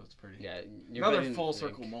Jacksonville, so it's pretty. Yeah, another full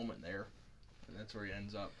circle moment there, and that's where he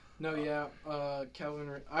ends up. No,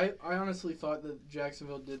 Calvin. I honestly thought that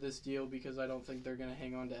Jacksonville did this deal because I don't think they're gonna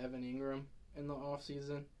hang on to Evan Ingram in the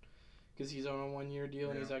offseason because he's on a 1-year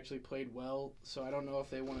deal and he's actually played well. So I don't know if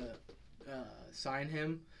they want to sign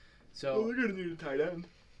him. So they're gonna need a tight end.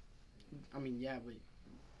 I mean, yeah, but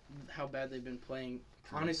how bad they've been playing.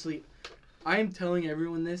 Honestly, I am telling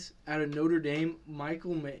everyone this. Out of Notre Dame,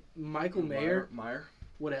 Michael Mayer.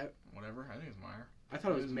 Whatever. I think it's Meyer. I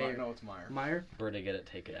thought it was Mayer. No, it's Meyer. Meyer? We're to get it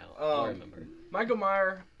taken out. I remember. Michael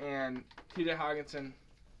Meyer and T.J. Hawkinson.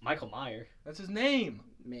 Michael Meyer. That's his name.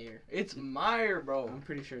 Mayer. It's Meyer, bro. I'm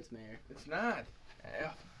pretty sure it's Mayer. It's not.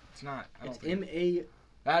 Yeah, it's not. It's M-A.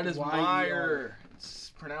 That is Meyer.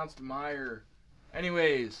 It's pronounced Meyer.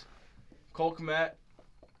 Anyways, Cole Kmet,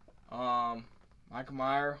 Michael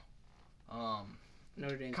Meyer,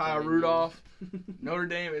 Notre Dame. Kyle Rudolph. Notre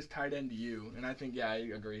Dame is tight end to you, and I think I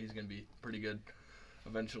agree he's going to be pretty good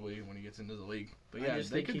eventually when he gets into the league. But yeah, I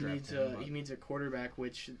just think he needs a quarterback,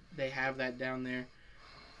 which they have that down there.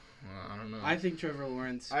 I don't know. I think Trevor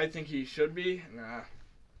Lawrence. I think he should be. Nah,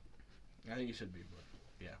 I think he should be, but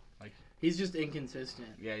yeah, he's just inconsistent.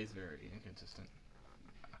 Yeah, he's very inconsistent.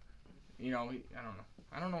 I don't know.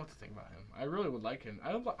 I don't know what to think about him. I really would like him.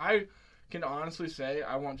 I can honestly say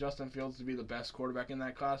I want Justin Fields to be the best quarterback in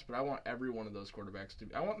that class, but I want every one of those quarterbacks to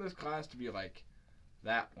be. I want this class to be like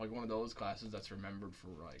one of those classes that's remembered for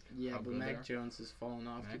Yeah, but Mac Jones has fallen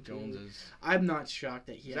off. Mac Jones is. I'm not shocked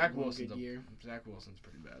that he had one good year. Zach Wilson's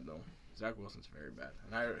pretty bad though. Zach Wilson's very bad,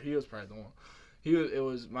 and he was probably the one. It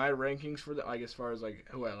was my rankings for as far as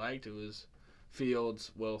who I liked. It was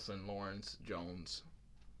Fields, Wilson, Lawrence, Jones,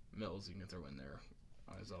 Mills. You can throw in there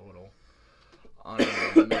as a little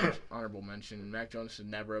honorable mention. Mac Jones should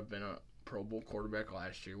never have been a Pro Bowl quarterback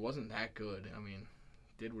last year. Wasn't that good. I mean,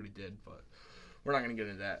 did what he did, but we're not going to get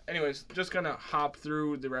into that. Anyways, just going to hop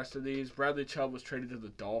through the rest of these. Bradley Chubb was traded to the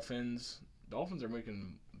Dolphins. Dolphins are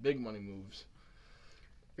making big money moves.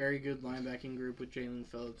 Very good linebacking group with Jalen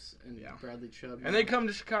Phillips and Bradley Chubb. And they come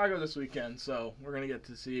to Chicago this weekend, so we're going to get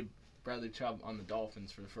to see Bradley Chubb on the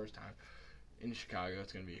Dolphins for the first time in Chicago.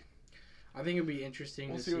 It's going to be... I think it'd be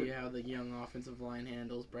interesting to see how the young offensive line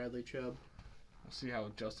handles Bradley Chubb. We'll see how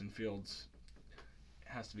Justin Fields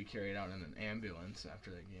has to be carried out in an ambulance after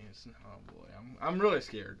that game. Oh boy, I'm really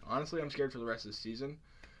scared. Honestly, I'm scared for the rest of the season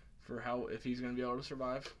for if he's going to be able to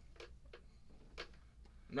survive.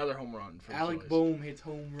 Another home run for Alec Boehm hits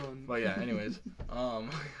home run. But yeah, anyways,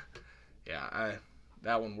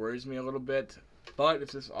 that one worries me a little bit. But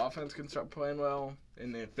if this offense can start playing well,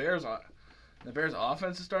 and the Bears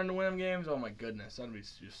offense is starting to win them games, oh my goodness, that'd be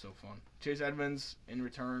just so fun. Chase Edmonds, in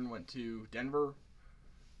return, went to Denver.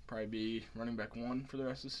 Probably be running back 1 for the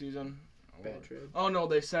rest of the season. Bad trade. Oh, no,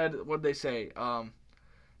 what'd they say?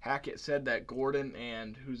 Hackett said that Gordon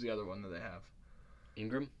and, who's the other one that they have?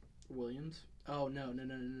 Ingram? Williams? Oh, no.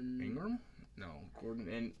 Ingram? No, Gordon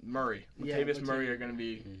and Murray. Latavius Murray are going to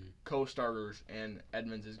be co-starters, and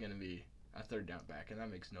Edmonds is going to be a third down back, and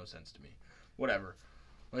that makes no sense to me. Whatever.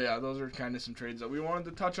 Well, yeah, those are kind of some trades that we wanted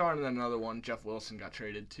to touch on. And then another one, Jeff Wilson got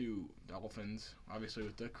traded to Dolphins. Obviously,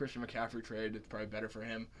 with the Christian McCaffrey trade, it's probably better for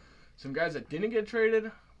him. Some guys that didn't get traded,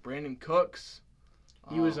 Brandon Cooks.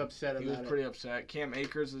 He was upset about it. He was pretty upset. Cam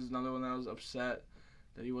Akers is another one that was upset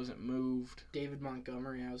that he wasn't moved. David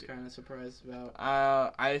Montgomery, I was kind of surprised about.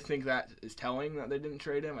 I think that is telling that they didn't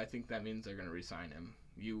trade him. I think that means they're going to re-sign him.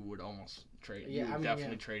 You would almost trade. Yeah, you would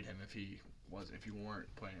definitely trade him if you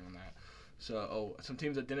weren't planning on that. So, some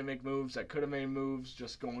teams that didn't make moves, that could have made moves,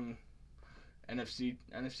 just going NFC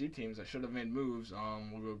teams that should have made moves.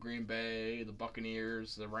 We'll go Green Bay, the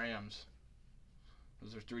Buccaneers, the Rams.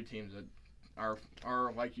 Those are 3 teams that are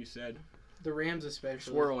like you said, The Rams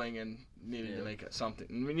especially. Swirling and needed to make it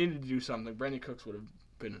something. We needed to do something. Brandon Cooks would have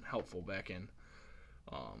been helpful back in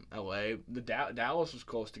L.A. The Dallas was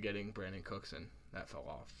close to getting Brandon Cooks, and that fell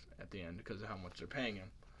off at the end because of how much they're paying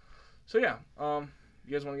him. So, yeah. You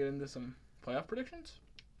guys want to get into some playoff predictions?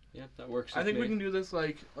 Yeah, that works. I think we can do this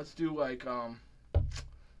let's do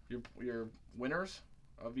your winners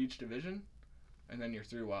of each division, and then your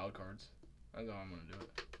 3 wild cards. That's how I'm going to do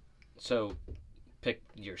it. So, pick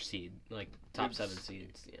your seed, top 7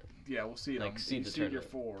 seeds. Yeah. Yeah, we'll see. Seed the seed your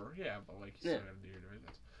tournament. 4. Yeah, but you still got to do your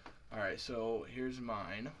divisions. All right, so here's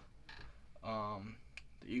mine.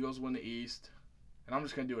 The Eagles win the East, and I'm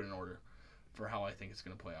just going to do it in order for how I think it's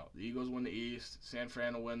going to play out. The Eagles win the East. San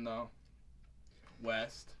Fran will win the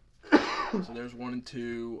West. So there's 1 and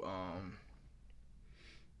 2.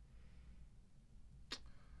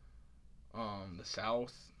 The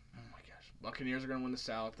South. Oh my gosh, Buccaneers are gonna win the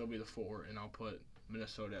South. They'll be the 4, and I'll put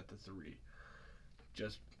Minnesota at the 3,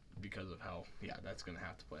 just because of how that's gonna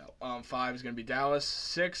have to play out. 5 is gonna be Dallas.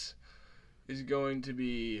 6 is going to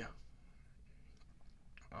be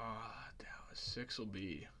Dallas. 6 will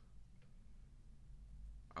be.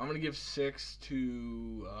 I'm gonna give 6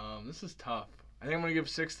 to. This is tough. I think I'm going to give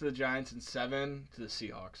 6 to the Giants and 7 to the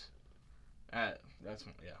Seahawks. That's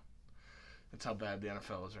how bad the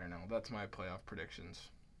NFL is right now. That's my playoff predictions.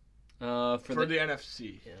 For the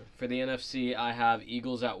NFC. Yeah. For the NFC, I have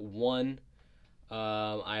Eagles at 1.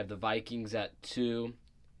 I have the Vikings at 2,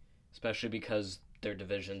 especially because their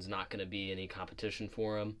division's not going to be any competition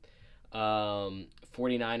for them.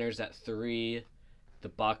 49ers at 3. The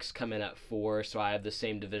Bucs come in at 4, so I have the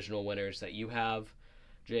same divisional winners that you have,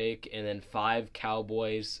 Jake, and then 5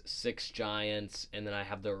 Cowboys, 6 Giants, and then I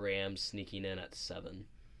have the Rams sneaking in at 7.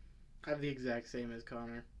 I have the exact same as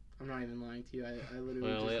Connor. I'm not even lying to you. I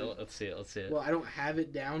literally let's see it. Well, I don't have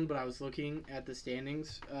it down, but I was looking at the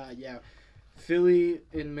standings. Philly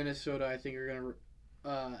and Minnesota, I think, are going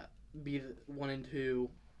to be the 1 and 2,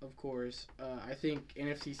 of course. I think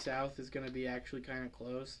NFC South is going to be actually kind of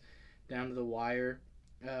close, down to the wire.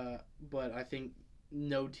 But I think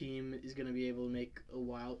no team is going to be able to make a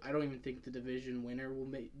wild. I don't even think the division winner will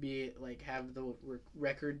have the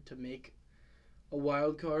record to make a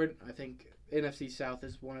wild card. I think NFC South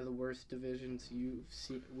is one of the worst divisions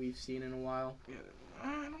we've seen in a while. Yeah,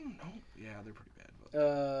 I don't know. Yeah, they're pretty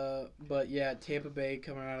bad. But yeah, Tampa Bay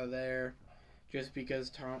coming out of there, just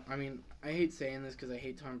because I hate saying this because I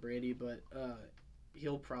hate Tom Brady, but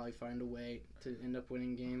he'll probably find a way to end up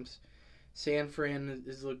winning games. San Fran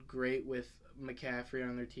has looked great with McCaffrey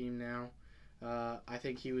on their team now. I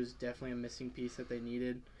think he was definitely a missing piece that they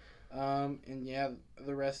needed. And yeah,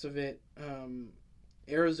 the rest of it,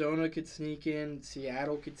 Arizona could sneak in,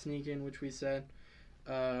 Seattle could sneak in, which we said.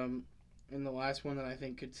 And the last one that I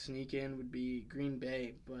think could sneak in would be Green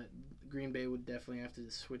Bay, but Green Bay would definitely have to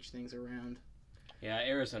switch things around. Yeah,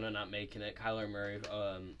 Arizona not making it. Kyler Murray,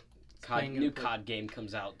 COD game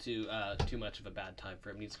comes out too much of a bad time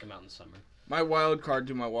for him. Needs to come out in the summer. My wild card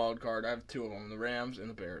to my wild card. I have 2 of them: the Rams and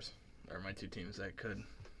the Bears. Are my 2 teams that could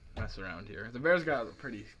mess around here. The Bears got a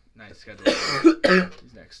pretty nice schedule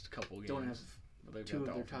these next couple games. Don't have 2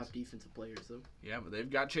 of their top defensive players though. Yeah, but they've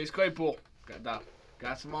got Chase Claypool.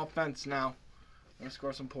 Got some offense now. I'm gonna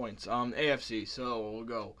score some points. AFC. So we'll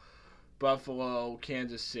go Buffalo,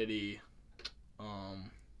 Kansas City,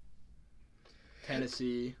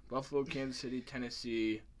 Tennessee. Buffalo, Kansas City,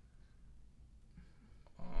 Tennessee.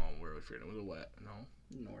 Where are we forgetting? Was it wet? No.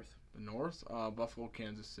 North. The North. Buffalo,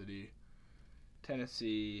 Kansas City,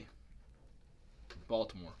 Tennessee,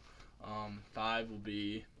 Baltimore. 5 will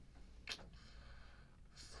be.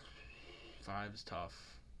 5 is tough.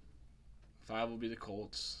 5 will be the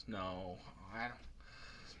Colts. No, I don't.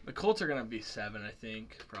 The Colts are gonna be 7, I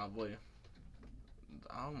think, probably.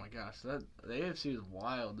 Oh my gosh, the AFC is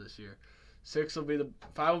wild this year. 5 will be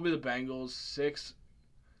the Bengals. 6.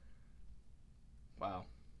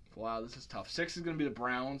 Wow, this is tough. 6 is gonna be the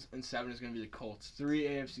Browns, and 7 is gonna be the Colts. 3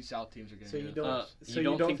 AFC South teams are gonna.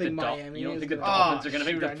 You don't think Miami? You don't think the Dolphins are gonna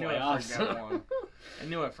make the playoffs? I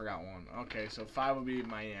knew I forgot one. Okay, so 5 will be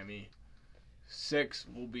Miami. 6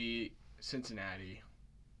 will be Cincinnati.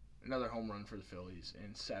 Another home run for the Phillies,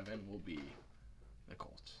 and 7 will be the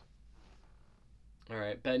Colts. All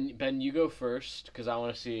right, Ben, you go first because I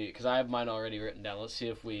want to see because I have mine already written down. Let's see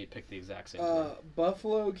if we pick the exact same thing.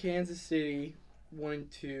 Buffalo, Kansas City, 1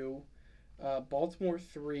 and 2. Baltimore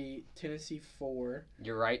 3, Tennessee 4.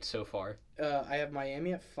 You're right so far. I have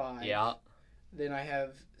Miami at 5. Yeah. Then I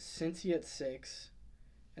have Cincy at 6,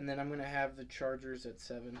 and then I'm gonna have the Chargers at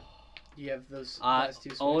 7. You have those last 2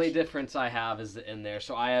 switch? Only difference I have is in there.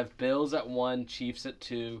 So I have Bills at 1, Chiefs at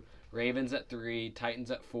 2, Ravens at 3,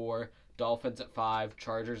 Titans at 4, Dolphins at 5,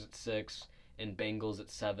 Chargers at 6, and Bengals at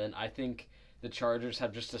 7. I think the Chargers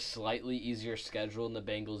have just a slightly easier schedule than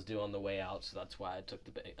the Bengals do on the way out, so that's why I took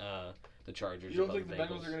the Chargers. You don't think the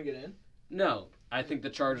Bengals are going to get in? No, I think the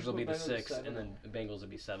Chargers will be the 6, and then the Bengals will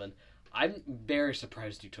be 7. I'm very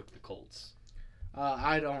surprised you took the Colts.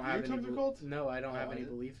 I don't have any. The Colts? No, I don't have any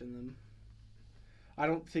belief in them. I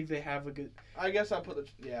don't think they have a good. I guess I put the.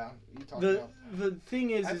 Yeah, you talked about. The thing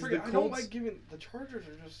is the Colts. I don't like giving the Chargers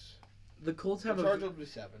are just. The Colts have Chargers will be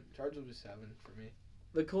 7. Chargers will be 7 for me.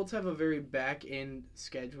 The Colts have a very back end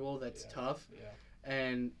schedule that's tough. Yeah.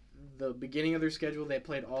 And the beginning of their schedule, they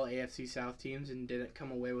played all AFC South teams and didn't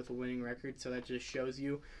come away with a winning record. So that just shows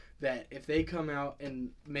you that if they come out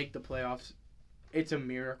and make the playoffs, it's a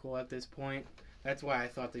miracle at this point. That's why I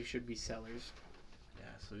thought they should be sellers. Yeah.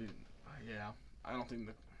 So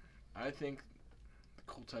I think the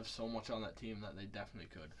Colts have so much on that team that they definitely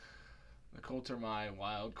could. The Colts are my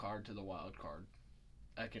wild card to the wild card.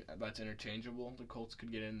 That's interchangeable. The Colts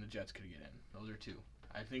could get in, the Jets could get in. Those are two.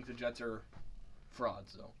 I think the Jets are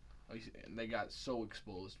frauds, though. They got so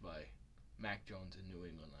exposed by Mac Jones in New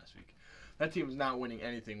England last week. That team is not winning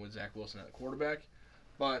anything with Zach Wilson at the quarterback,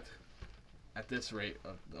 but at this rate,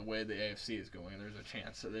 of the way the AFC is going, there's a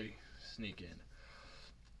chance that they sneak in.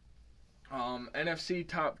 NFC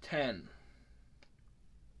top 10.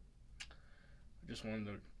 Just wanted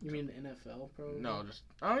to. You mean NFL, probably? No, just.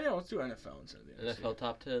 Oh, yeah, let's do NFL instead of the NFC. NFL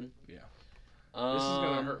top 10? Yeah. This is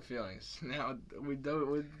going to hurt feelings. Now, we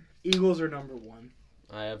do. Eagles are number 1.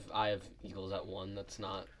 I have Eagles at 1. That's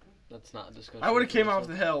not a discussion. I would have came off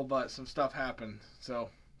the hill, but some stuff happened. So,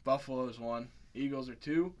 Buffalo is 1. Eagles are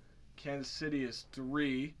 2. Kansas City is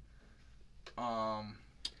 3. Kansas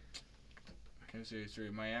City is 3.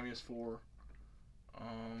 Miami is 4.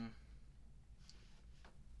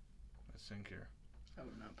 Let's think here. I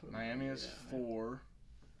would not put Miami is 4.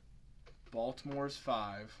 Baltimore is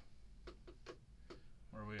 5.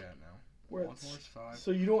 Where are we at now? Baltimore's 5.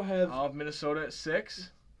 So you don't have. I'll have Minnesota at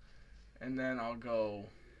 6. And then I'll go.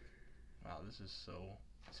 Wow, this is so.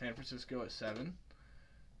 San Francisco at 7.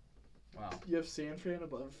 Wow. You have San Fran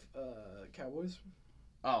above Cowboys?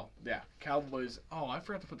 Oh, yeah. Cowboys. Oh, I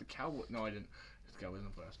forgot to put the Cowboys. No, I didn't. The Cowboys in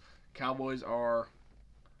the playoffs. Cowboys are.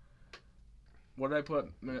 What did I put?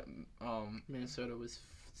 Minnesota was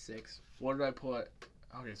 6. What did I put?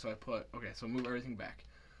 Okay, so move everything back.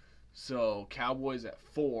 So, Cowboys at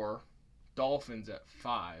 4. Dolphins at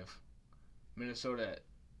 5. Minnesota at.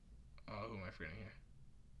 Who am I forgetting here?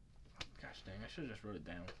 Gosh dang, I should have just wrote it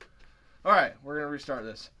down. Alright, we're going to restart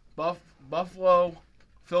this. Buffalo,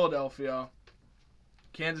 Philadelphia,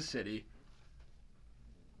 Kansas City,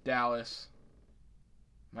 Dallas,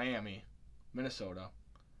 Miami, Minnesota,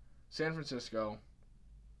 San Francisco.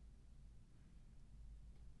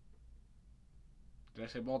 Did I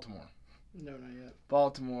say Baltimore? No, not yet.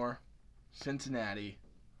 Baltimore, Cincinnati,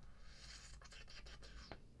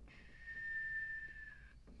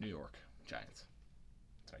 New York, Giants.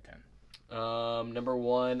 That's my 10. Number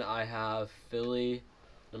 1, I have Philly.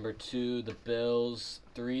 Number 2, the Bills.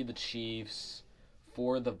 3, the Chiefs.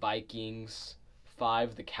 4, the Vikings.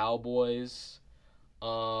 5, the Cowboys.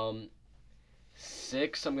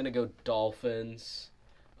 6, I'm going to go Dolphins.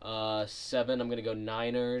 7, I'm going to go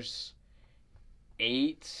Niners.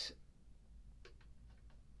 8,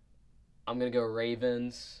 I'm going to go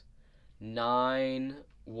Ravens. 9,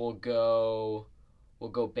 we'll go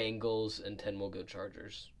Bengals, and 10 will go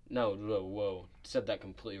Chargers. No, whoa. Said that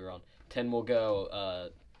completely wrong. 10 will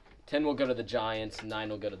go to the Giants, 9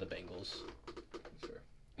 will go to the Bengals. Sure.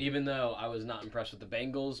 Even though I was not impressed with the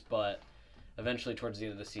Bengals, but eventually towards the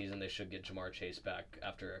end of the season they should get Jamar Chase back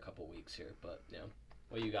after a couple weeks here. But yeah.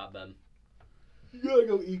 What you got, Ben? You gotta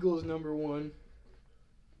go Eagles number 1.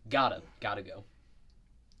 Gotta go.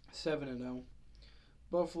 7-0.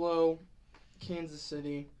 Buffalo, Kansas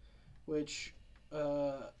City, which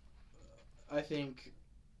I think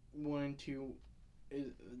 1 and 2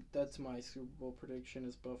 that's my Super Bowl prediction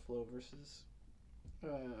is Buffalo versus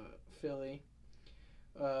Philly.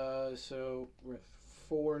 So we're at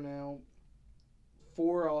 4 now.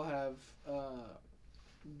 4 I'll have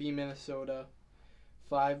be Minnesota.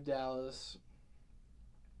 5 Dallas.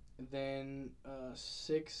 Then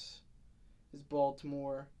 6 is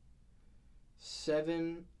Baltimore.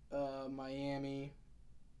 7 Miami.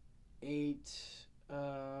 8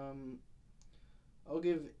 I'll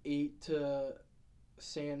give 8 to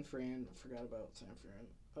San Fran. I forgot about San Fran.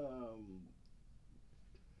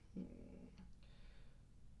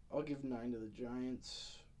 I'll give 9 to the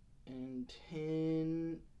Giants. And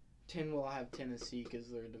 10 will have Tennessee because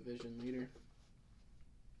they're a division leader.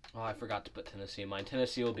 Oh, I forgot to put Tennessee in mine.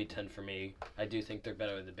 Tennessee will be 10 for me. I do think they're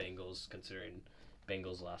better than the Bengals, considering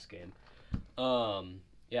Bengals' last game.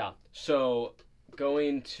 Yeah. So,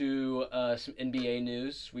 going to some NBA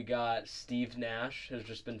news, we got Steve Nash has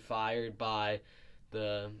just been fired by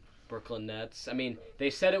the Brooklyn Nets. I mean, they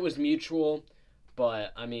said it was mutual,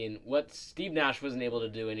 but, I mean, what Steve Nash wasn't able to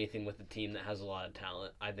do anything with a team that has a lot of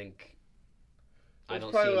talent. I think I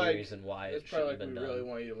don't see any reason why it shouldn't have been done. We really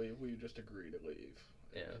want you to leave. We just agree to leave.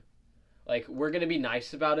 Yeah. Like, we're going to be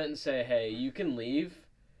nice about it and say, hey, you can leave.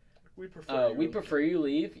 We prefer you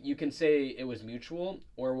leave. You can say it was mutual,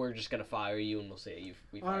 or we're just going to fire you and we'll say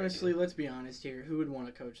we fired Honestly, you. let's be honest here. Who would want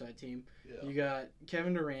to coach that team? Yeah. You got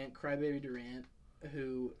Kevin Durant, Crybaby Durant,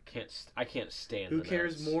 who... I can't stand who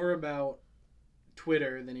cares more about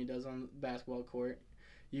Twitter than he does on the basketball court.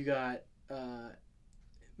 You got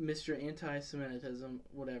Mr. Anti-Semitism,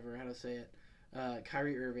 whatever, how to say it,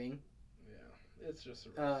 Kyrie Irving. It's just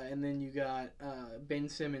and then you got Ben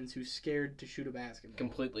Simmons, who's scared to shoot a basketball.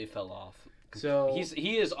 Completely fell off. So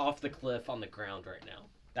he is off the cliff on the ground right now.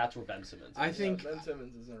 That's where Ben Simmons is. I think Ben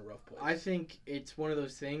Simmons is in a rough place. I think it's one of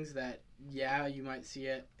those things that, yeah, you might see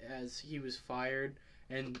it as he was fired,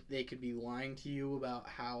 and they could be lying to you about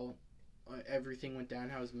how everything went down,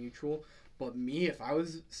 how it was mutual. But me, if I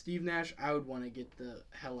was Steve Nash, I would want to get the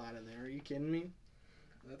hell out of there. Are you kidding me?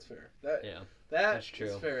 That's fair. That's true.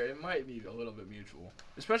 That's fair. It might be a little bit mutual,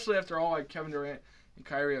 especially after all like Kevin Durant and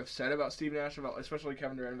Kyrie have said about Steve Nash, about especially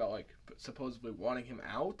Kevin Durant about like supposedly wanting him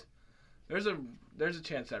out. There's a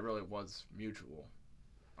chance that really was mutual,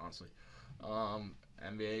 honestly.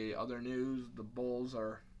 NBA other news: the Bulls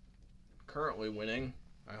are currently winning.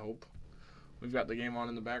 I hope. We've got the game on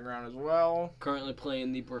in the background as well. Currently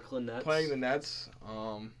playing the Brooklyn Nets. Playing the Nets.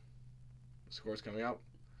 Score's coming up.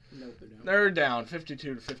 No, they're down. They're down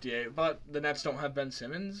 52-58, but the Nets don't have Ben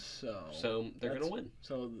Simmons, so they're going to win.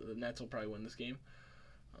 So the Nets will probably win this game.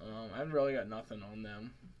 I haven't really got nothing on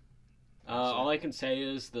them. All I can say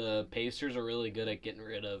is the Pacers are really good at getting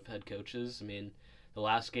rid of head coaches. I mean, the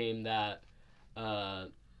last game that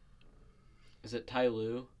is it Ty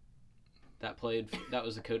Lue that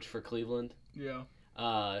was the coach for Cleveland?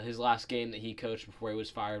 Yeah. His last game that he coached before he was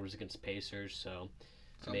fired was against the Pacers, so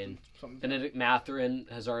Benedict Mathurin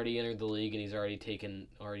has already entered the league, and he's already taken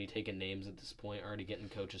names at this point, already getting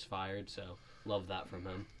coaches fired. So love that from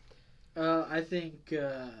him. I think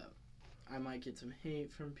I might get some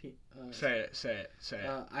hate from people. Say it.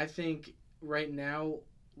 I think right now,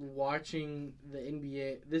 watching the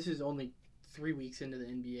NBA, this is only 3 weeks into the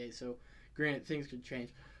NBA, so granted things could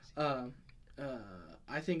change.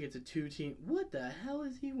 I think it's a 2-team. What the hell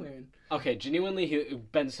is he wearing? Okay, genuinely,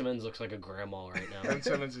 Ben Simmons looks like a grandma right now. Ben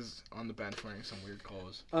Simmons is on the bench wearing some weird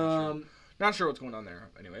clothes. Not sure what's going on there.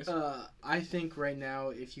 Anyways, I think right now,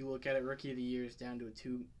 if you look at it, Rookie of the Year is down to a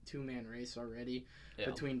two-man race already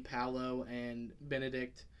between Paolo and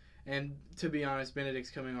Benedict. And to be honest,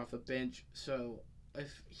 Benedict's coming off the bench, so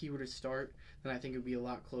if he were to start, then I think it would be a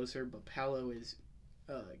lot closer. But Paolo is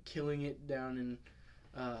killing it down in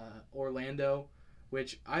Orlando,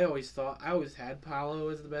 which I always had Paolo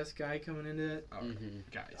as the best guy coming into it.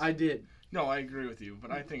 Guys, I did. No, I agree with you,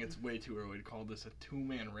 but I think it's way too early to call this a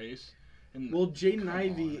two-man race. Well, Jaden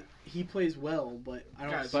Ivey, he plays well, but I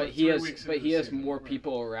don't. Guys, but he has more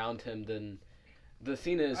people around him than the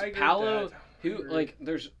thing is. Paolo,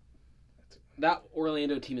 there's that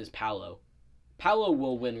Orlando team is Paolo. Paolo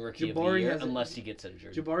will win Rookie of the Year unless he gets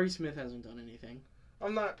injured. Jabari Smith hasn't done anything.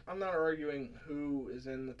 I'm not arguing who is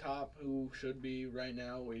in the top, who should be right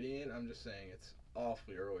now waiting in. I'm just saying it's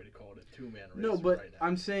awfully early to call it a two-man race. No, but right now.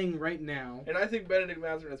 I'm saying right now. And I think Benedict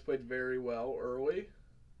Mathurin has played very well early,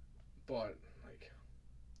 but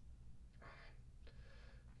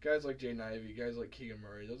guys like Jaden Ivey, guys like Keegan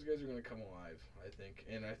Murray, those guys are going to come alive, I think.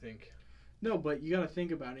 And I think. No, but you got to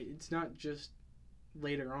think about it. It's not just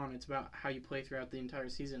later on. It's about how you play throughout the entire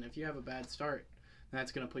season. If you have a bad start,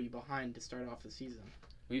 that's going to put you behind to start off the season.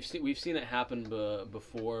 We've seen it happen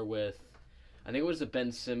before with, I think it was the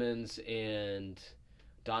Ben Simmons and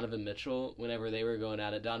Donovan Mitchell. Whenever they were going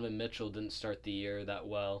at it, Donovan Mitchell didn't start the year that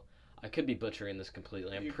well. I could be butchering this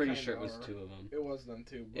completely. I'm pretty sure it was two of them. It was them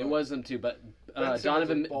too. It was them too, but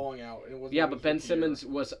Donovan was balling out. But Ben Simmons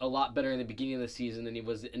was a lot better in the beginning of the season than he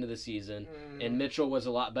was at the end of the season, and Mitchell was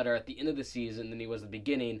a lot better at the end of the season than he was at the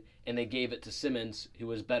beginning, and they gave it to Simmons, who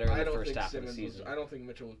was better in the first half of the season. I don't think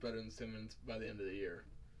Mitchell was better than Simmons by the end of the year.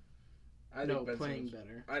 Playing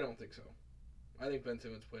better. I don't think so. I think Ben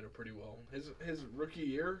Simmons played it pretty well. His rookie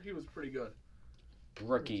year, he was pretty good.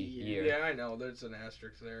 rookie year. Yeah, I know. There's an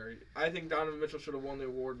asterisk there. I think Donovan Mitchell should have won the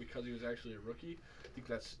award because he was actually a rookie. I think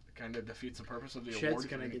that's kind of defeats the purpose of the award. Chet's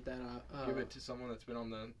gonna get that. Give it to someone that's been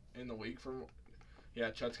in the league for.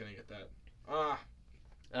 Yeah, Chet's gonna get that.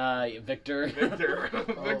 Victor. Victor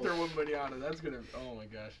Wembanyama. That's gonna. Oh my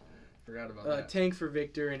gosh, forgot about that. Tank for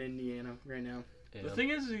Victor in Indiana right now. Yeah. The thing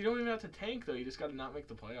is you don't even have to tank though. You just got to not make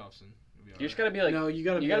the playoffs and. You just gotta be like. No, you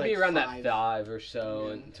gotta be around 5. that 5 or so,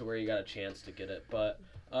 and to where you got a chance to get it. But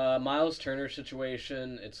Miles Turner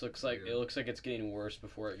situation, it looks like it's getting worse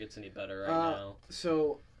before it gets any better right now.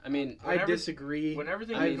 So. I mean, I disagree. When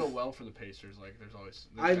everything can go well for the Pacers, like there's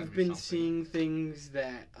I've been seeing things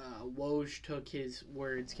that Woj took his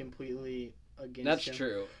words completely against him. That's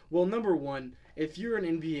true. Well, number one, if you're an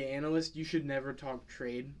NBA analyst, you should never talk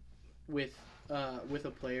trade with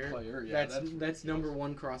a player. Yeah, that's number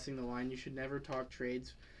one, crossing the line. You should never talk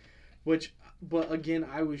trades. But again,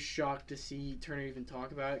 I was shocked to see Turner even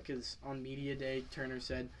talk about it because on media day, Turner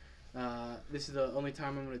said, "This is the only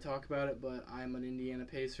time I'm going to talk about it, but I'm an Indiana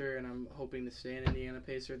Pacer and I'm hoping to stay an Indiana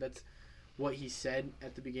Pacer." That's what he said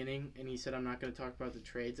at the beginning, and he said, "I'm not going to talk about the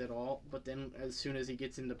trades at all." But then, as soon as he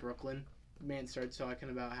gets into Brooklyn, man starts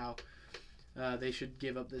talking about how they should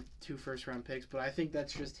give up the 2 first-round picks. But I think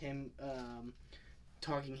that's just him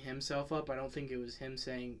talking himself up. I don't think it was him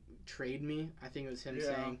saying, "Trade me." I think it was him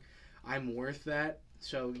saying, "I'm worth that,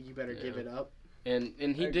 so you better give it up." And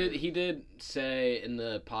he did say in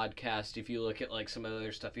the podcast, if you look at like some of the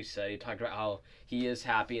other stuff he said, he talked about how he is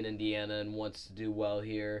happy in Indiana and wants to do well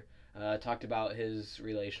here. Talked about his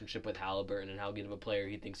relationship with Halliburton and how good of a player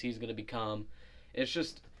he thinks he's going to become. It's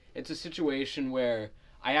a situation where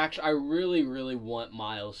I really, really want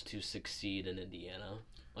Miles to succeed in Indiana.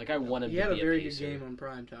 Like, I want him to be a Pacer. He had a very good game on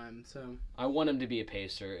primetime, so. I want him to be a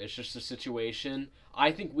Pacer. It's just a situation.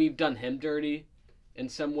 I think we've done him dirty in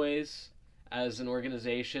some ways as an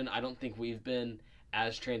organization. I don't think we've been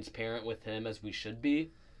as transparent with him as we should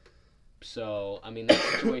be. So, I mean, that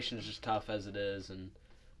situation is just tough as it is.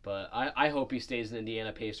 But I hope he stays an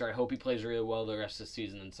Indiana Pacer. I hope he plays really well the rest of the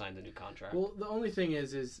season and signs a new contract. Well, the only thing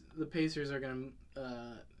is the Pacers are going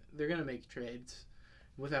to they're going to make trades.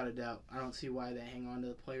 Without a doubt. I don't see why they hang on to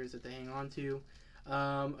the players that they hang on to,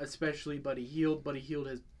 especially Buddy Hield. Buddy Hield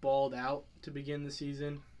has balled out to begin the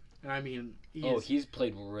season. And I mean, he's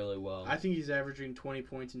played really well. I think he's averaging 20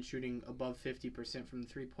 points and shooting above 50% from the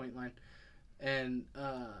three-point line. And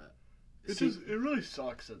it really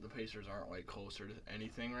sucks that the Pacers aren't like closer to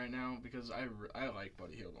anything right now because I like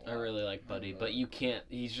Buddy Hield a lot. I really like Buddy, but you can't.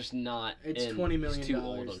 He's just not. It's $20 million. He's too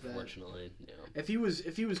old, unfortunately. Yeah. If he was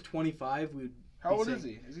 25, we'd. How old is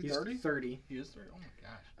he? Is he 30? He's 30. He is 30? Oh, my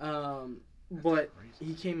gosh. But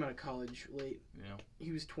he came out of college late. Yeah.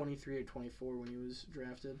 He was 23 or 24 when he was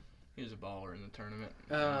drafted. He was a baller in the tournament.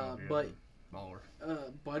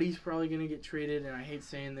 Buddy's probably going to get traded, and I hate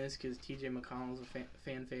saying this because T.J. McConnell's a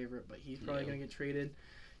fan favorite, but he's probably going to get traded.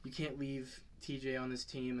 You can't leave T.J. on this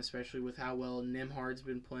team, especially with how well Nembhard's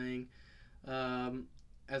been playing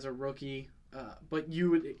as a rookie. But you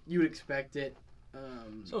would expect it.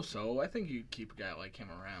 I think you keep a guy like him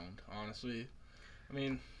around, honestly. I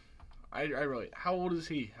mean, I really... How old is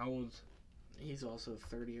he? He's also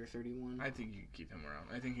 30 or 31. I think you keep him around.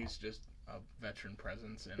 I think he's just a veteran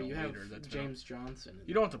presence and but a leader. That's James Johnson.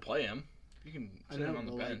 You don't have to play him. You can sit him on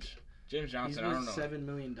the bench. James Johnson, I don't know. He's worth $7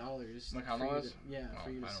 million. McConnell is? For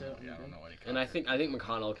you to sit. I don't know what he And I think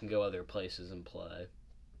McConnell can go other places and play,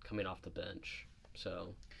 coming off the bench.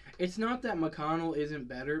 So... It's not that McConnell isn't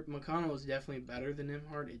better. McConnell is definitely better than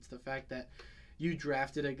Nembhard. It's the fact that you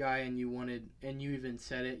drafted a guy and you even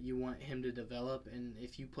said it, you want him to develop, and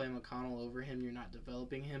if you play McConnell over him, you're not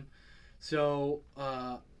developing him. So,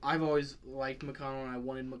 I've always liked McConnell, and I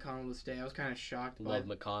wanted McConnell to stay. I was kind of shocked. Love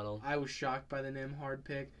McConnell. I was shocked by the Nembhard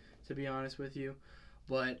pick, to be honest with you.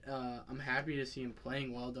 But I'm happy to see him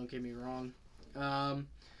playing well, don't get me wrong.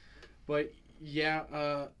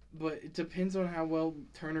 But it depends on how well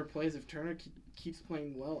Turner plays. If Turner keeps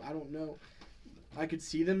playing well, I don't know. I could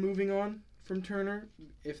see them moving on from Turner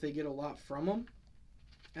if they get a lot from him.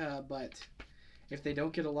 But if they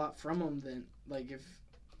don't get a lot from him, then like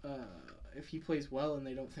if he plays well and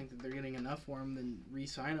they don't think that they're getting enough for him, then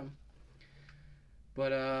re-sign him.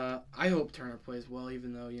 But I hope Turner plays well,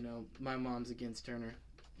 even though my mom's against Turner.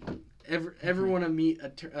 Ever want to meet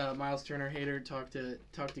a Miles Turner hater? Talk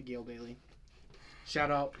to Gail Bailey.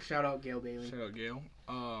 Shout out Gail Bailey. Shout out Gail.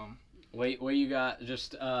 Wait, what you got?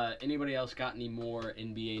 Just anybody else got any more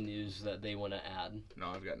NBA news that they want to add? No,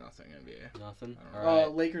 I've got nothing NBA. Nothing? All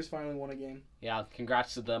right. Lakers finally won a game. Yeah,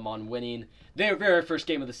 congrats to them on winning their very first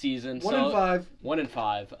game of the season. 1-5.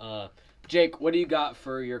 1-5. Jake, what do you got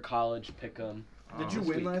for your college pick'em? Did you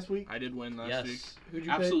win last week? I did win last week. Who'd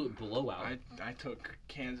you Absolute blowout. I took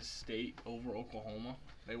Kansas State over Oklahoma.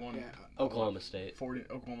 They won. Yeah. Oklahoma State.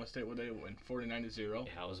 Oklahoma State. What they win? 49-0.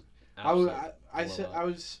 Yeah, it was. I said I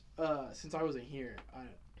was since I wasn't here,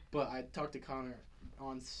 but I talked to Connor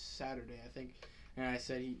on Saturday, I think, and I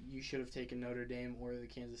said you should have taken Notre Dame or the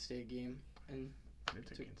Kansas State game, and I did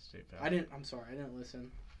take Kansas State. I didn't. I'm sorry, I didn't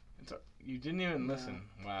listen. You didn't even listen.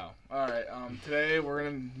 Wow. All right. Today we're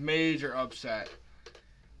gonna major upset.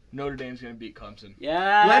 Notre Dame's gonna beat Clemson.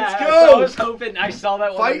 Yeah. Let's go. I was hoping. I saw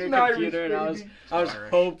that one on your computer, and I was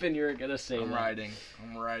hoping you were gonna say that.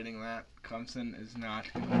 I'm riding that. Clemson is not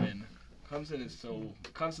gonna win.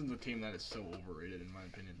 Clemson's a team that is so overrated in my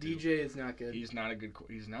opinion. Too. DJ is not good. He's not a good.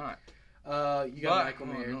 He's not. You got Michael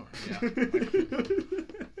Mayer. No.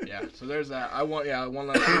 Yeah. So there's that. I won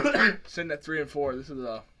last week. Sitting at 3-4. This is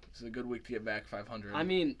a good week to get back 500. I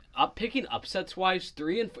mean, picking upsets wise,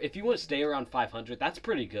 3 and if you want to stay around 500, that's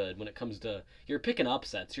pretty good. When it comes to you're picking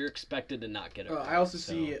upsets, you're expected to not get it. I also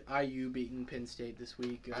see IU beating Penn State this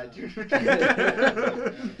week. I do.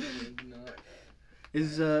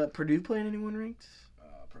 Is Purdue playing anyone ranked?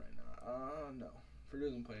 Probably not. No. Purdue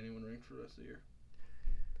doesn't play anyone ranked for the rest of the year.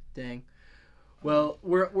 Dang. Well,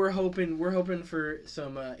 we're hoping for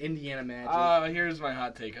some Indiana magic. Here's my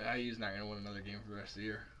hot take. IU's not gonna win another game for the rest of the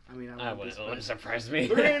year. I mean, I wouldn't surprise me.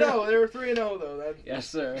 3-0. They were 3-0 though. Yes,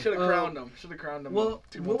 sir. Should have crowned them. Well,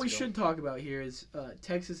 what we should talk about here is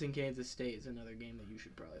Texas and Kansas State is another game that you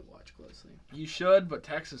should probably watch closely. You should, but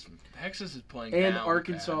Texas is playing. And down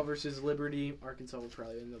Arkansas bad. versus Liberty. Arkansas will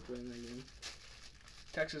probably end up winning that game.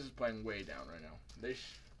 Texas is playing way down right now.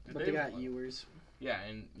 They got Ewers. Yeah,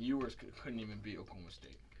 and Ewers couldn't even beat Oklahoma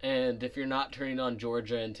State. And if you're not turning on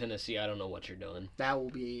Georgia and Tennessee, I don't know what you're doing. That will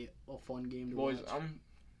be a fun game to watch.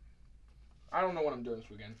 I don't know what I'm doing this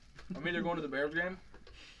weekend. I'm either going to the Bears game,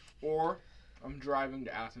 or I'm driving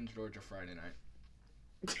to Athens, Georgia Friday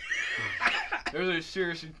night. There's a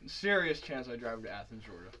serious chance I drive to Athens,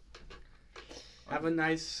 Georgia. Have a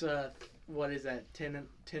nice, what is that, 10,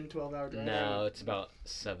 12 hour drive? No, it's about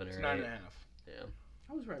 7 or 8. 9.5. Yeah.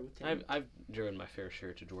 I was right with 10. I've driven my fair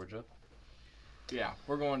share to Georgia. Yeah,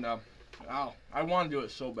 we're going to. I want to do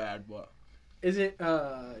it so bad, but. Is it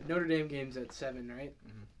Notre Dame game's at 7, right?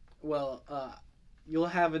 Mm-hmm. Well, you'll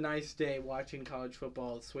have a nice day watching college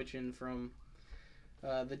football, switching from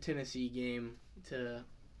the Tennessee game to,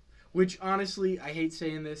 which honestly, I hate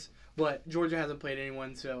saying this, but Georgia hasn't played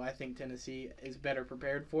anyone, so I think Tennessee is better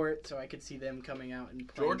prepared for it, so I could see them coming out and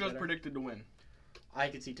playing Georgia's better. predicted to win. I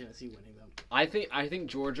could see Tennessee winning, though. I think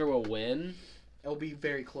Georgia will win. It'll be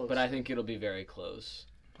very close. But I think it'll be very close.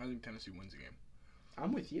 I think Tennessee wins the game.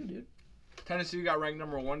 I'm with you, dude. Tennessee got ranked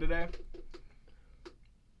number 1 today.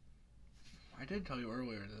 I did tell you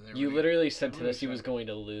earlier that you literally said Tennessee was going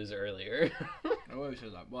to lose earlier. I always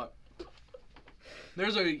said that, but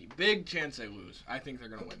there's a big chance they lose. I think they're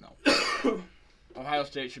going to win, though. Ohio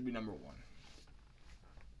State should be number 1.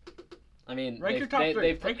 I mean, rank your top 3.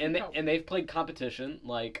 They've played competition.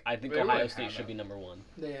 Like, I think Ohio State should be number 1.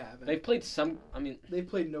 They haven't. They've played some. I mean, they've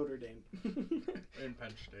played Notre Dame and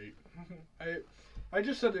Penn State. I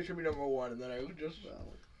just said they should be number 1, and then I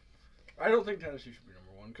don't think Tennessee should be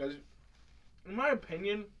number 1 because, in my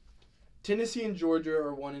opinion, Tennessee and Georgia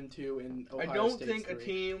are 1 and 2, and Ohio I don't State's think 3. a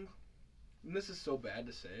team. And this is so bad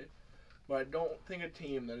to say, but I don't think a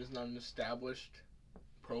team that is not an established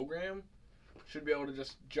program should be able to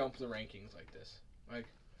just jump the rankings like this. Like,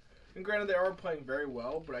 and granted, they are playing very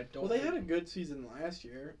well, but I don't. Well, they had a good season last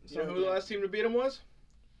year. You know who the last team to beat them was?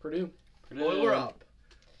 Purdue. We're up.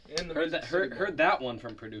 Heard that one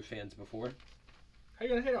from Purdue fans before. How you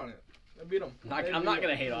gonna hate on it? I beat them. I'm not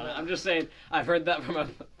gonna hate on it. I'm just saying I've heard that from a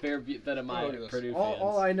fair bit of my Purdue fans.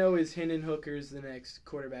 All I know is Hendon Hooker's the next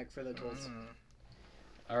quarterback for the Colts.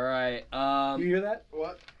 All right. You hear that?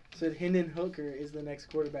 What? Said Hendon Hooker is the next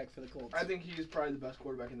quarterback for the Colts. I think he's probably the best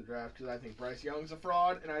quarterback in the draft because I think Bryce Young's a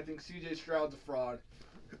fraud and I think C.J. Stroud's a fraud.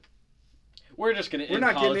 We're just gonna end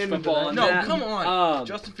college football on that. that. No, come on.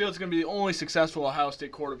 Justin Fields is gonna be the only successful Ohio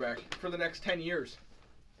State quarterback for the next 10 years.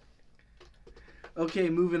 Okay,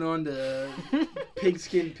 moving on to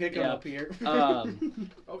pigskin pick'em up here.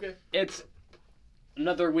 Okay. It's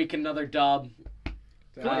another week, another dub.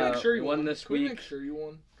 Can we make sure you won this week? Make sure you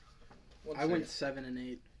won. I went 7 and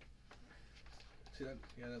 8. See that?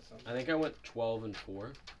 Yeah, that's something. I think I went 12 and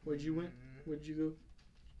 4. Where'd you win? Where'd you go,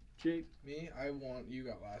 Jake? Me, I won. You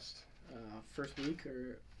got last. First week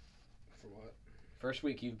or for what? First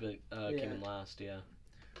week you've been came in last. Yeah.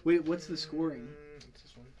 Wait, what's the scoring? It's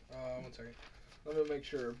this one. 1 second. Let me make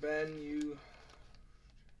sure. Ben, you.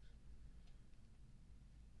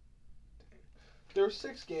 There were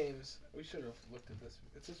 6 games. We should have looked at this.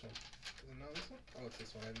 It's this one. Is it not this one? Oh, it's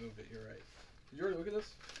this one. I moved it. You're right. Did you already look at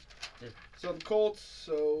this? Yeah. So the Colts.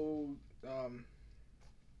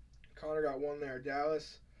 Connor got 1 there.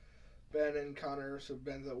 Dallas, Ben and Connor. So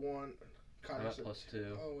Ben's at 1. Connor's at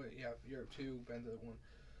 +2. Oh wait, yeah, you're at 2. Ben's at 1.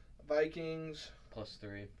 Vikings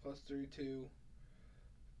 +3. +3, 2.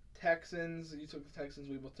 Texans. You took the Texans.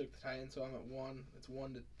 We both took the Titans. So I'm at 1. It's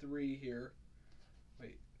 1-3 here.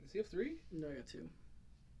 Wait, does he have 3? No, I got 2.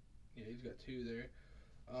 Yeah, he's got 2 there.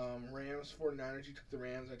 Rams, 49ers. You took the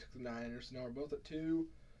Rams. I took the Niners. So now we're both at 2.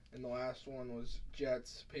 And the last one was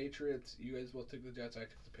Jets, Patriots. You guys both took the Jets. I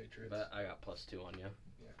took the Patriots. But I got +2 on you.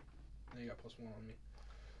 Yeah. Now you got +1 on me.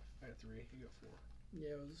 I got 3. You got 4. Yeah,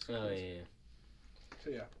 it was. Oh yeah. So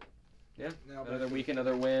yeah. Yeah. Now Another week,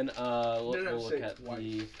 another win. We'll look at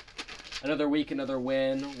another week, another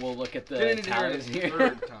win. We'll look at the tallies here.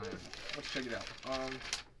 Third time. Let's check it out.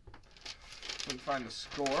 Let me find the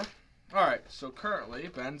score. All right. So currently,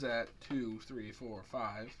 Ben's at 2, 3, 4,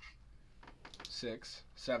 5, 6,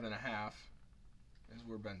 7.5. Is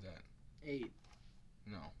where Ben's at. 8.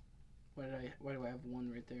 No. Why do I have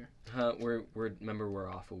 1 right there? Remember we're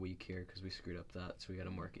off a week here because we screwed up that, so we got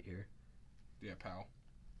to mark it here. Yeah, pal.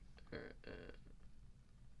 There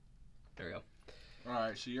we go. All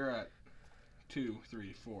right, so you're at 2,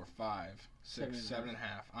 3, 4, 5, 6, 7.5.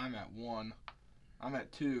 I'm at 1. I'm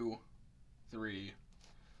at 2, 3,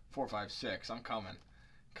 4, 5, 6. I'm coming.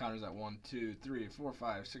 Connor's at 1, 2, 3, 4,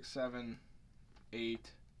 5, 6, 7,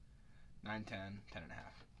 8, 9, 10, 10.5.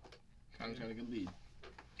 Connor's got a good lead.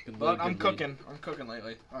 But I'm cooking. I'm cooking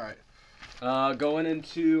lately. All right. Going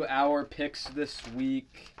into our picks this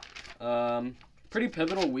week. Pretty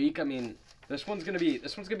pivotal week. I mean, this one's gonna be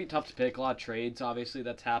tough to pick. A lot of trades, obviously,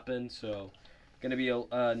 that's happened. So, gonna be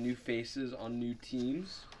new faces on new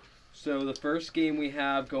teams. So the first game we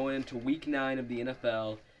have going into Week 9 of the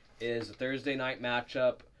NFL is a Thursday night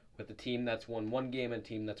matchup with a team that's won 1 game and a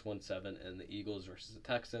team that's won 7, and the Eagles versus the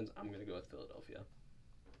Texans. I'm gonna go with Philadelphia.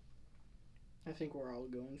 I think we're all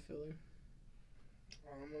going Philly.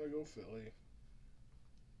 I'm gonna go Philly.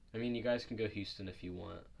 I mean, you guys can go Houston if you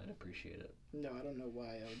want. I'd appreciate it. No, I don't know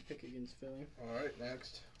why I would pick against Philly. All right,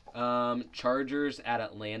 next. Chargers at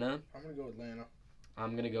Atlanta. I'm gonna go Atlanta.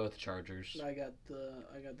 I'm gonna go with the Chargers. I got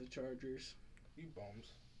the Chargers. You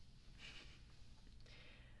bums.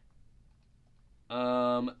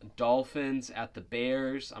 Dolphins at the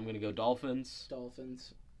Bears. I'm gonna go Dolphins.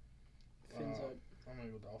 Dolphins. Fins up. I'm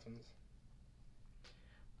gonna go Dolphins.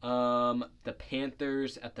 The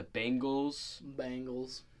Panthers at the Bengals.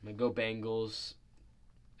 Bengals. I'm gonna go Bengals.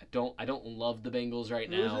 I don't love the Bengals right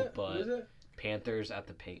now, but Panthers at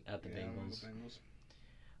the Bengals.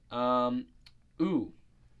 Ooh.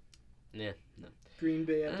 Nah, no. Green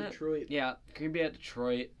Bay at Detroit. Yeah, Green Bay at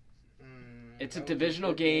Detroit. It's a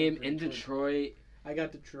divisional game in Detroit. I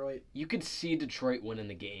got Detroit. You could see Detroit winning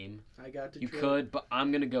the game. I got Detroit. You could, but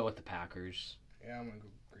I'm gonna go with the Packers. Yeah, I'm gonna go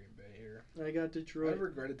Green Bay here. I got Detroit. I've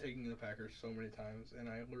regretted taking the Packers so many times, and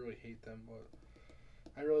I literally hate them, but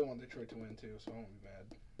I really want Detroit to win too, so I won't be mad.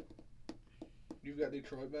 You've got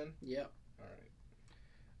Detroit, Ben? Yeah.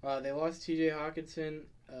 All right. They lost T.J. Hawkinson,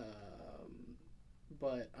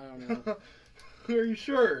 but I don't know. Are you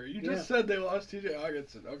sure? You just said they lost T.J.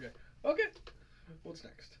 Hawkinson. Okay. What's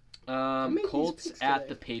next? Colts at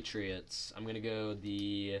the Patriots. I'm gonna go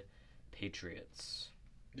the Patriots.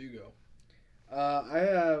 You go. I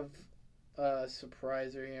have a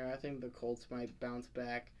surpriser here. I think the Colts might bounce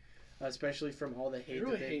back, especially from all the hate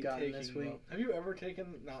that they've gotten this week. Have you ever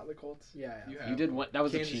taken not the Colts? Yeah, you have. You did what? That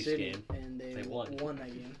was Kansas a Chiefs City, game, and they won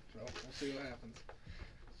that game. Well, we'll see what happens.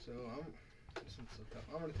 So this one's so tough.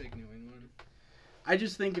 I'm gonna take New England. I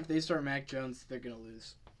just think if they start Mac Jones, they're gonna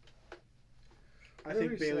lose. I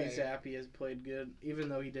think Bailey Zappi has played good, even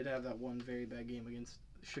though he did have that one very bad game against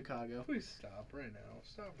Chicago. Please stop right now.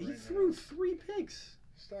 He threw 3 picks.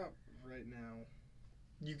 Stop right now.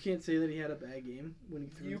 You can't say that he had a bad game when he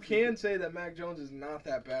threw. You can say that Mac Jones is not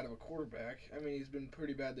that bad of a quarterback. I mean, he's been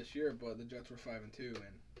pretty bad this year, but the Jets were 5-2 and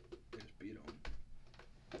they just beat him.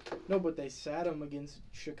 No, but they sat him against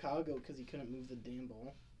Chicago because he couldn't move the damn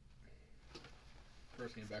ball.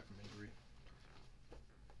 First game back from injury.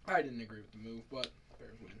 I didn't agree with the move, but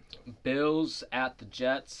Bears win. So. Bills at the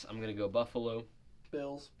Jets. I'm gonna go Buffalo.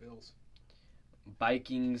 Bills.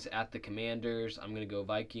 Vikings at the Commanders. I'm gonna go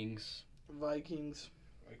Vikings. Vikings.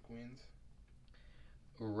 Wins.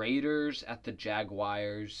 Raiders at the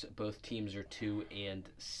Jaguars. Both teams are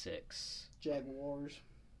 2-6. Jaguars.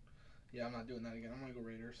 Yeah, I'm not doing that again. I'm gonna go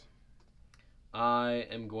Raiders. I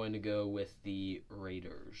am going to go with the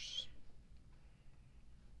Raiders.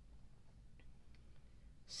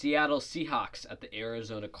 Seattle Seahawks at the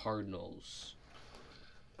Arizona Cardinals.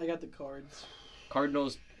 I got the Cards.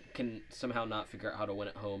 Cardinals can somehow not figure out how to win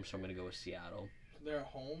at home, so I'm going to go with Seattle. They're at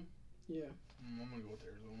home? Yeah. I'm going to go with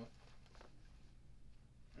Arizona.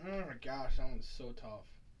 Oh my gosh, that one's so tough.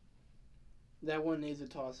 That one is a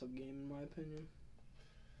toss-up game, in my opinion.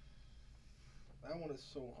 That one is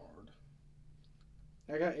so hard.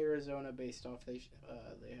 I got Arizona based off they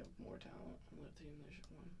have more talent on that team. They should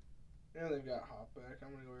win. Yeah, they've got Hopback.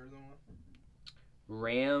 I'm going to go Arizona.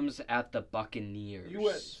 Rams at the Buccaneers. You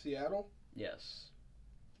went Seattle? Yes.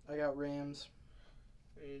 I got Rams.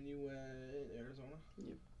 And you went Arizona? Yep.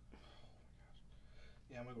 Oh, my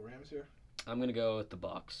gosh. Yeah, I'm going to go Rams here. I'm going to go with the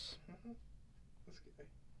Bucs.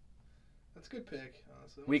 That's a good pick,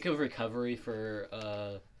 honestly. Week of recovery for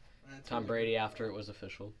Tom Brady after it was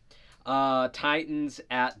official. Titans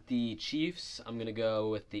at the Chiefs. I'm going to go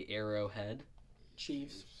with the Arrowhead.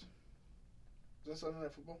 Chiefs. Is that Sunday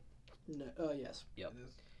Night Football? No. Yes. Yep. It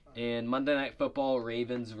is. And Monday Night Football,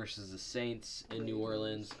 Ravens versus the Saints in New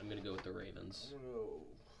Orleans. I'm going to go with the Ravens.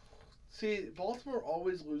 See, Baltimore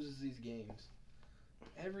always loses these games.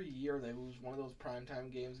 Every year they lose one of those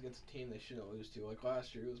primetime games against a team they shouldn't lose to. Like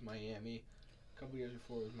last year it was Miami. A couple years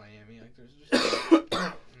before it was Miami. Like there's just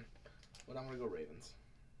but I'm gonna go Ravens.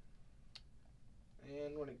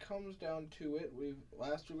 And when it comes down to it,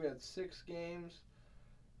 last week we had 6 games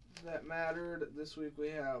that mattered. This week we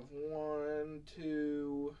have 1,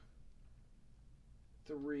 2,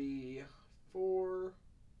 3, 4.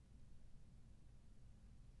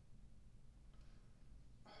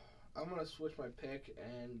 I'm going to switch my pick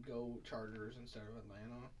and go Chargers instead of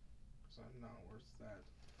Atlanta. Because I'm not worth that.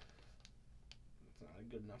 It's not a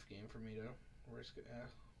good enough game for me to risk it.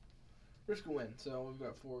 Risk a win. So we've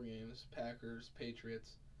got 4 games. Packers,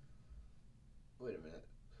 Patriots. Wait a minute.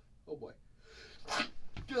 Oh boy.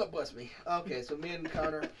 God bless me. Okay, so me and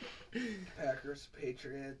Connor. Packers,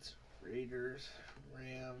 Patriots, Raiders,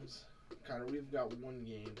 Rams. Connor, we've got 1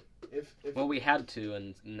 game. Well, we had to,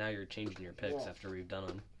 and now you're changing your picks after we've done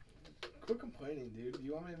them. Quit complaining, dude. Do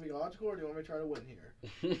you want me to be logical or do you want me to try to win here?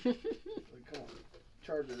 Like, come on.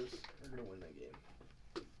 Chargers are going to win that game.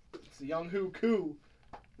 It's the Young Hoo Koo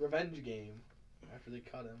revenge game after they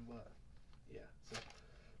cut him, but yeah. So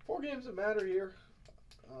 4 games that matter here.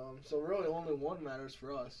 So really only 1 matters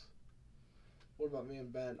for us. What about me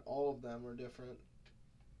and Ben? All of them are different.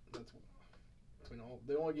 That's between all.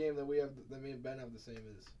 The only game that we have that me and Ben have the same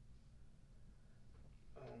is.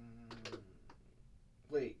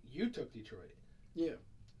 Wait, you took Detroit. Yeah.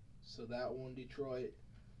 So that one, Detroit,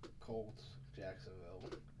 Colts, Jacksonville.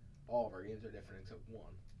 All of our games are different except 1.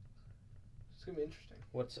 It's gonna be interesting.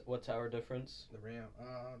 What's our difference? The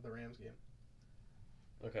Rams game.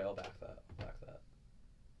 Okay, I'll back that.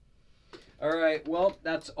 All right, well,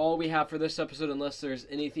 that's all we have for this episode, unless there's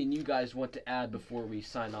anything you guys want to add before we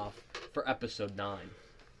sign off for episode 9.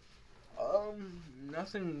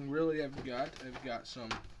 Nothing really I've got some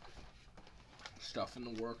stuff in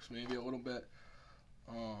the works, maybe a little bit.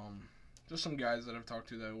 Just some guys that I've talked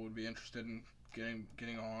to that would be interested in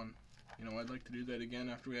getting on. You know, I'd like to do that again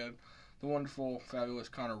after we had the wonderful, fabulous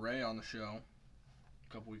Connor Ray on the show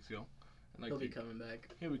a couple weeks ago. He'll be coming back.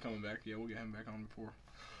 He'll be coming back. Yeah, we'll get him back on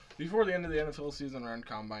before the end of the NFL season, around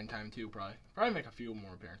combine time too. Probably make a few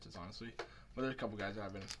more appearances, honestly. But there's a couple guys that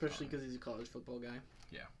have been, especially because he's a college football guy.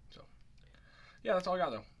 Yeah. So yeah, that's all I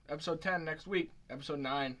got though. Episode 10 next week. Episode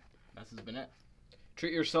 9. This has been it.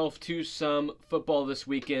 Treat yourself to some football this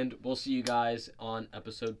weekend. We'll see you guys on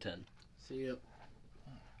episode 10. See you.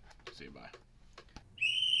 See you, bye.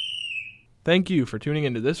 Thank you for tuning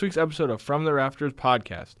into this week's episode of From the Rafters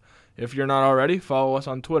podcast. If you're not already, follow us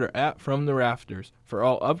on Twitter @FromTheRafters for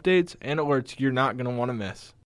all updates and alerts you're not going to want to miss.